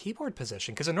my keyboard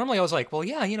position, because normally I was like, well,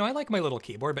 yeah, I like my little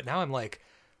keyboard, but now I'm like,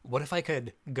 what if I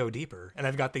could go deeper? And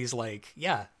I've got these like,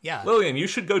 yeah. Lillian, you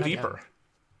should go deeper.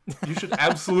 You should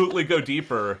absolutely go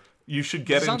deeper. You should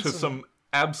get into some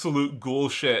absolute ghoul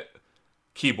shit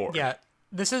keyboard. Yeah.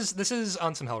 This is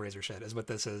on some Hellraiser shit is what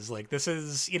this is. Like, this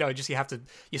is, just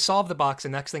you solve the box,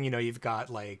 and next thing you know, you've got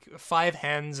like 5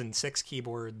 hands and 6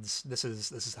 keyboards. This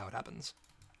is how it happens.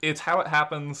 It's how it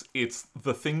happens. It's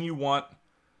the thing you want.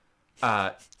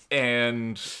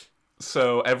 And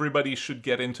so everybody should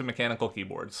get into mechanical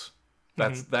keyboards.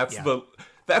 That's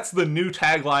the new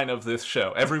tagline of this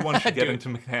show. Everyone should get into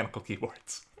mechanical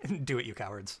keyboards. Do it, you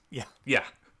cowards. Yeah. Yeah.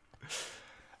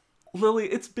 Lily,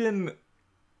 it's been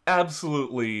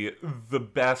absolutely the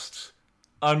best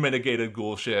unmitigated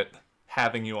ghoul shit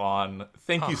having you on.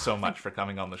 Thank you so much for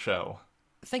coming on the show.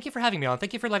 Thank you for having me on.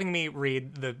 Thank you for letting me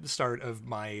read the start of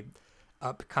my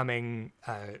upcoming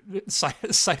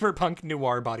cyberpunk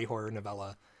noir body horror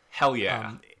novella. Hell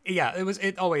yeah.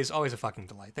 It always a fucking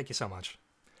delight. Thank you so much.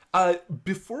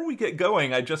 Before we get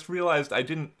going, I just realized I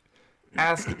didn't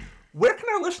ask, where can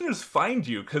our listeners find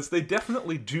you? Because they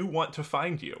definitely do want to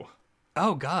find you.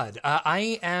 Oh, God.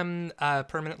 I am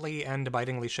permanently and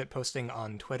abidingly shitposting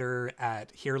on Twitter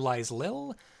at Here Lies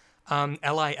Lil,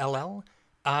 Lill.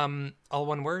 All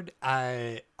one word.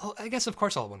 I guess, of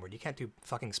course, all one word. You can't do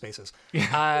fucking spaces.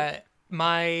 My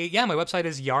website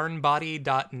is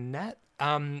yarnbody.net.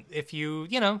 If you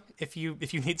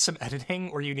need some editing,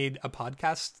 or you need a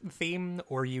podcast theme,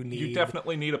 or you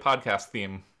definitely need a podcast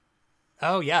theme.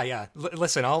 Oh yeah.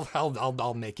 Listen,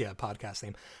 I'll make you a podcast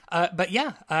theme. But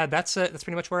yeah, that's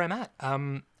pretty much where I'm at.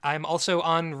 I'm also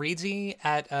on Reedsy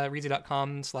at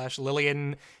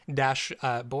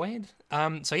reedsy.com/Lillian-Boyd.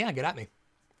 So yeah, get at me.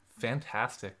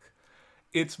 Fantastic.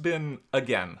 It's been,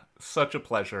 again, such a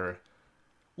pleasure.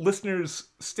 Listeners,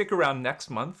 stick around next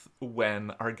month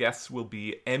when our guests will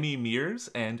be Emmy Mears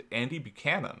and Andy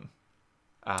Buchanan.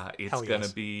 It's going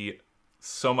to be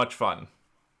so much fun.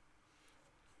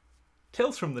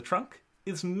 Tales from the Trunk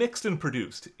is mixed and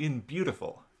produced in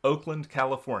beautiful Oakland,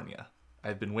 California.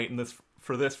 I've been waiting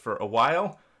for this for a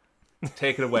while.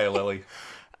 Take it away, Lily.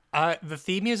 The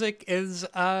theme music is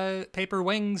Paper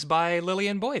Wings by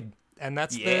Lillian Boyd. And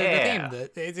that's the theme.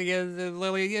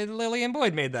 Lillian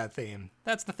Boyd made that theme.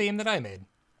 That's the theme that I made.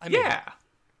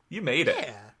 You made it.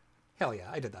 Yeah. Hell yeah,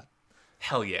 I did that.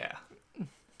 Hell yeah.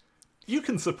 You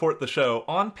can support the show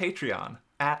on Patreon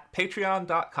at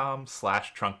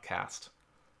patreon.com/trunkcast.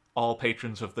 All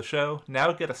patrons of the show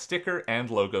now get a sticker and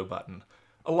logo button,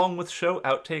 along with show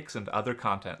outtakes and other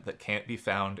content that can't be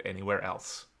found anywhere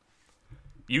else.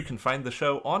 You can find the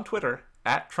show on Twitter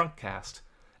at Trunkcast,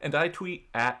 and I tweet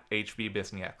at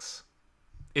HBBisnieks.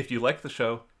 If you like the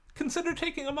show, consider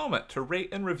taking a moment to rate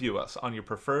and review us on your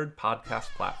preferred podcast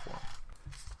platform.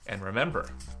 And remember,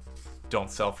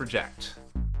 don't self-reject.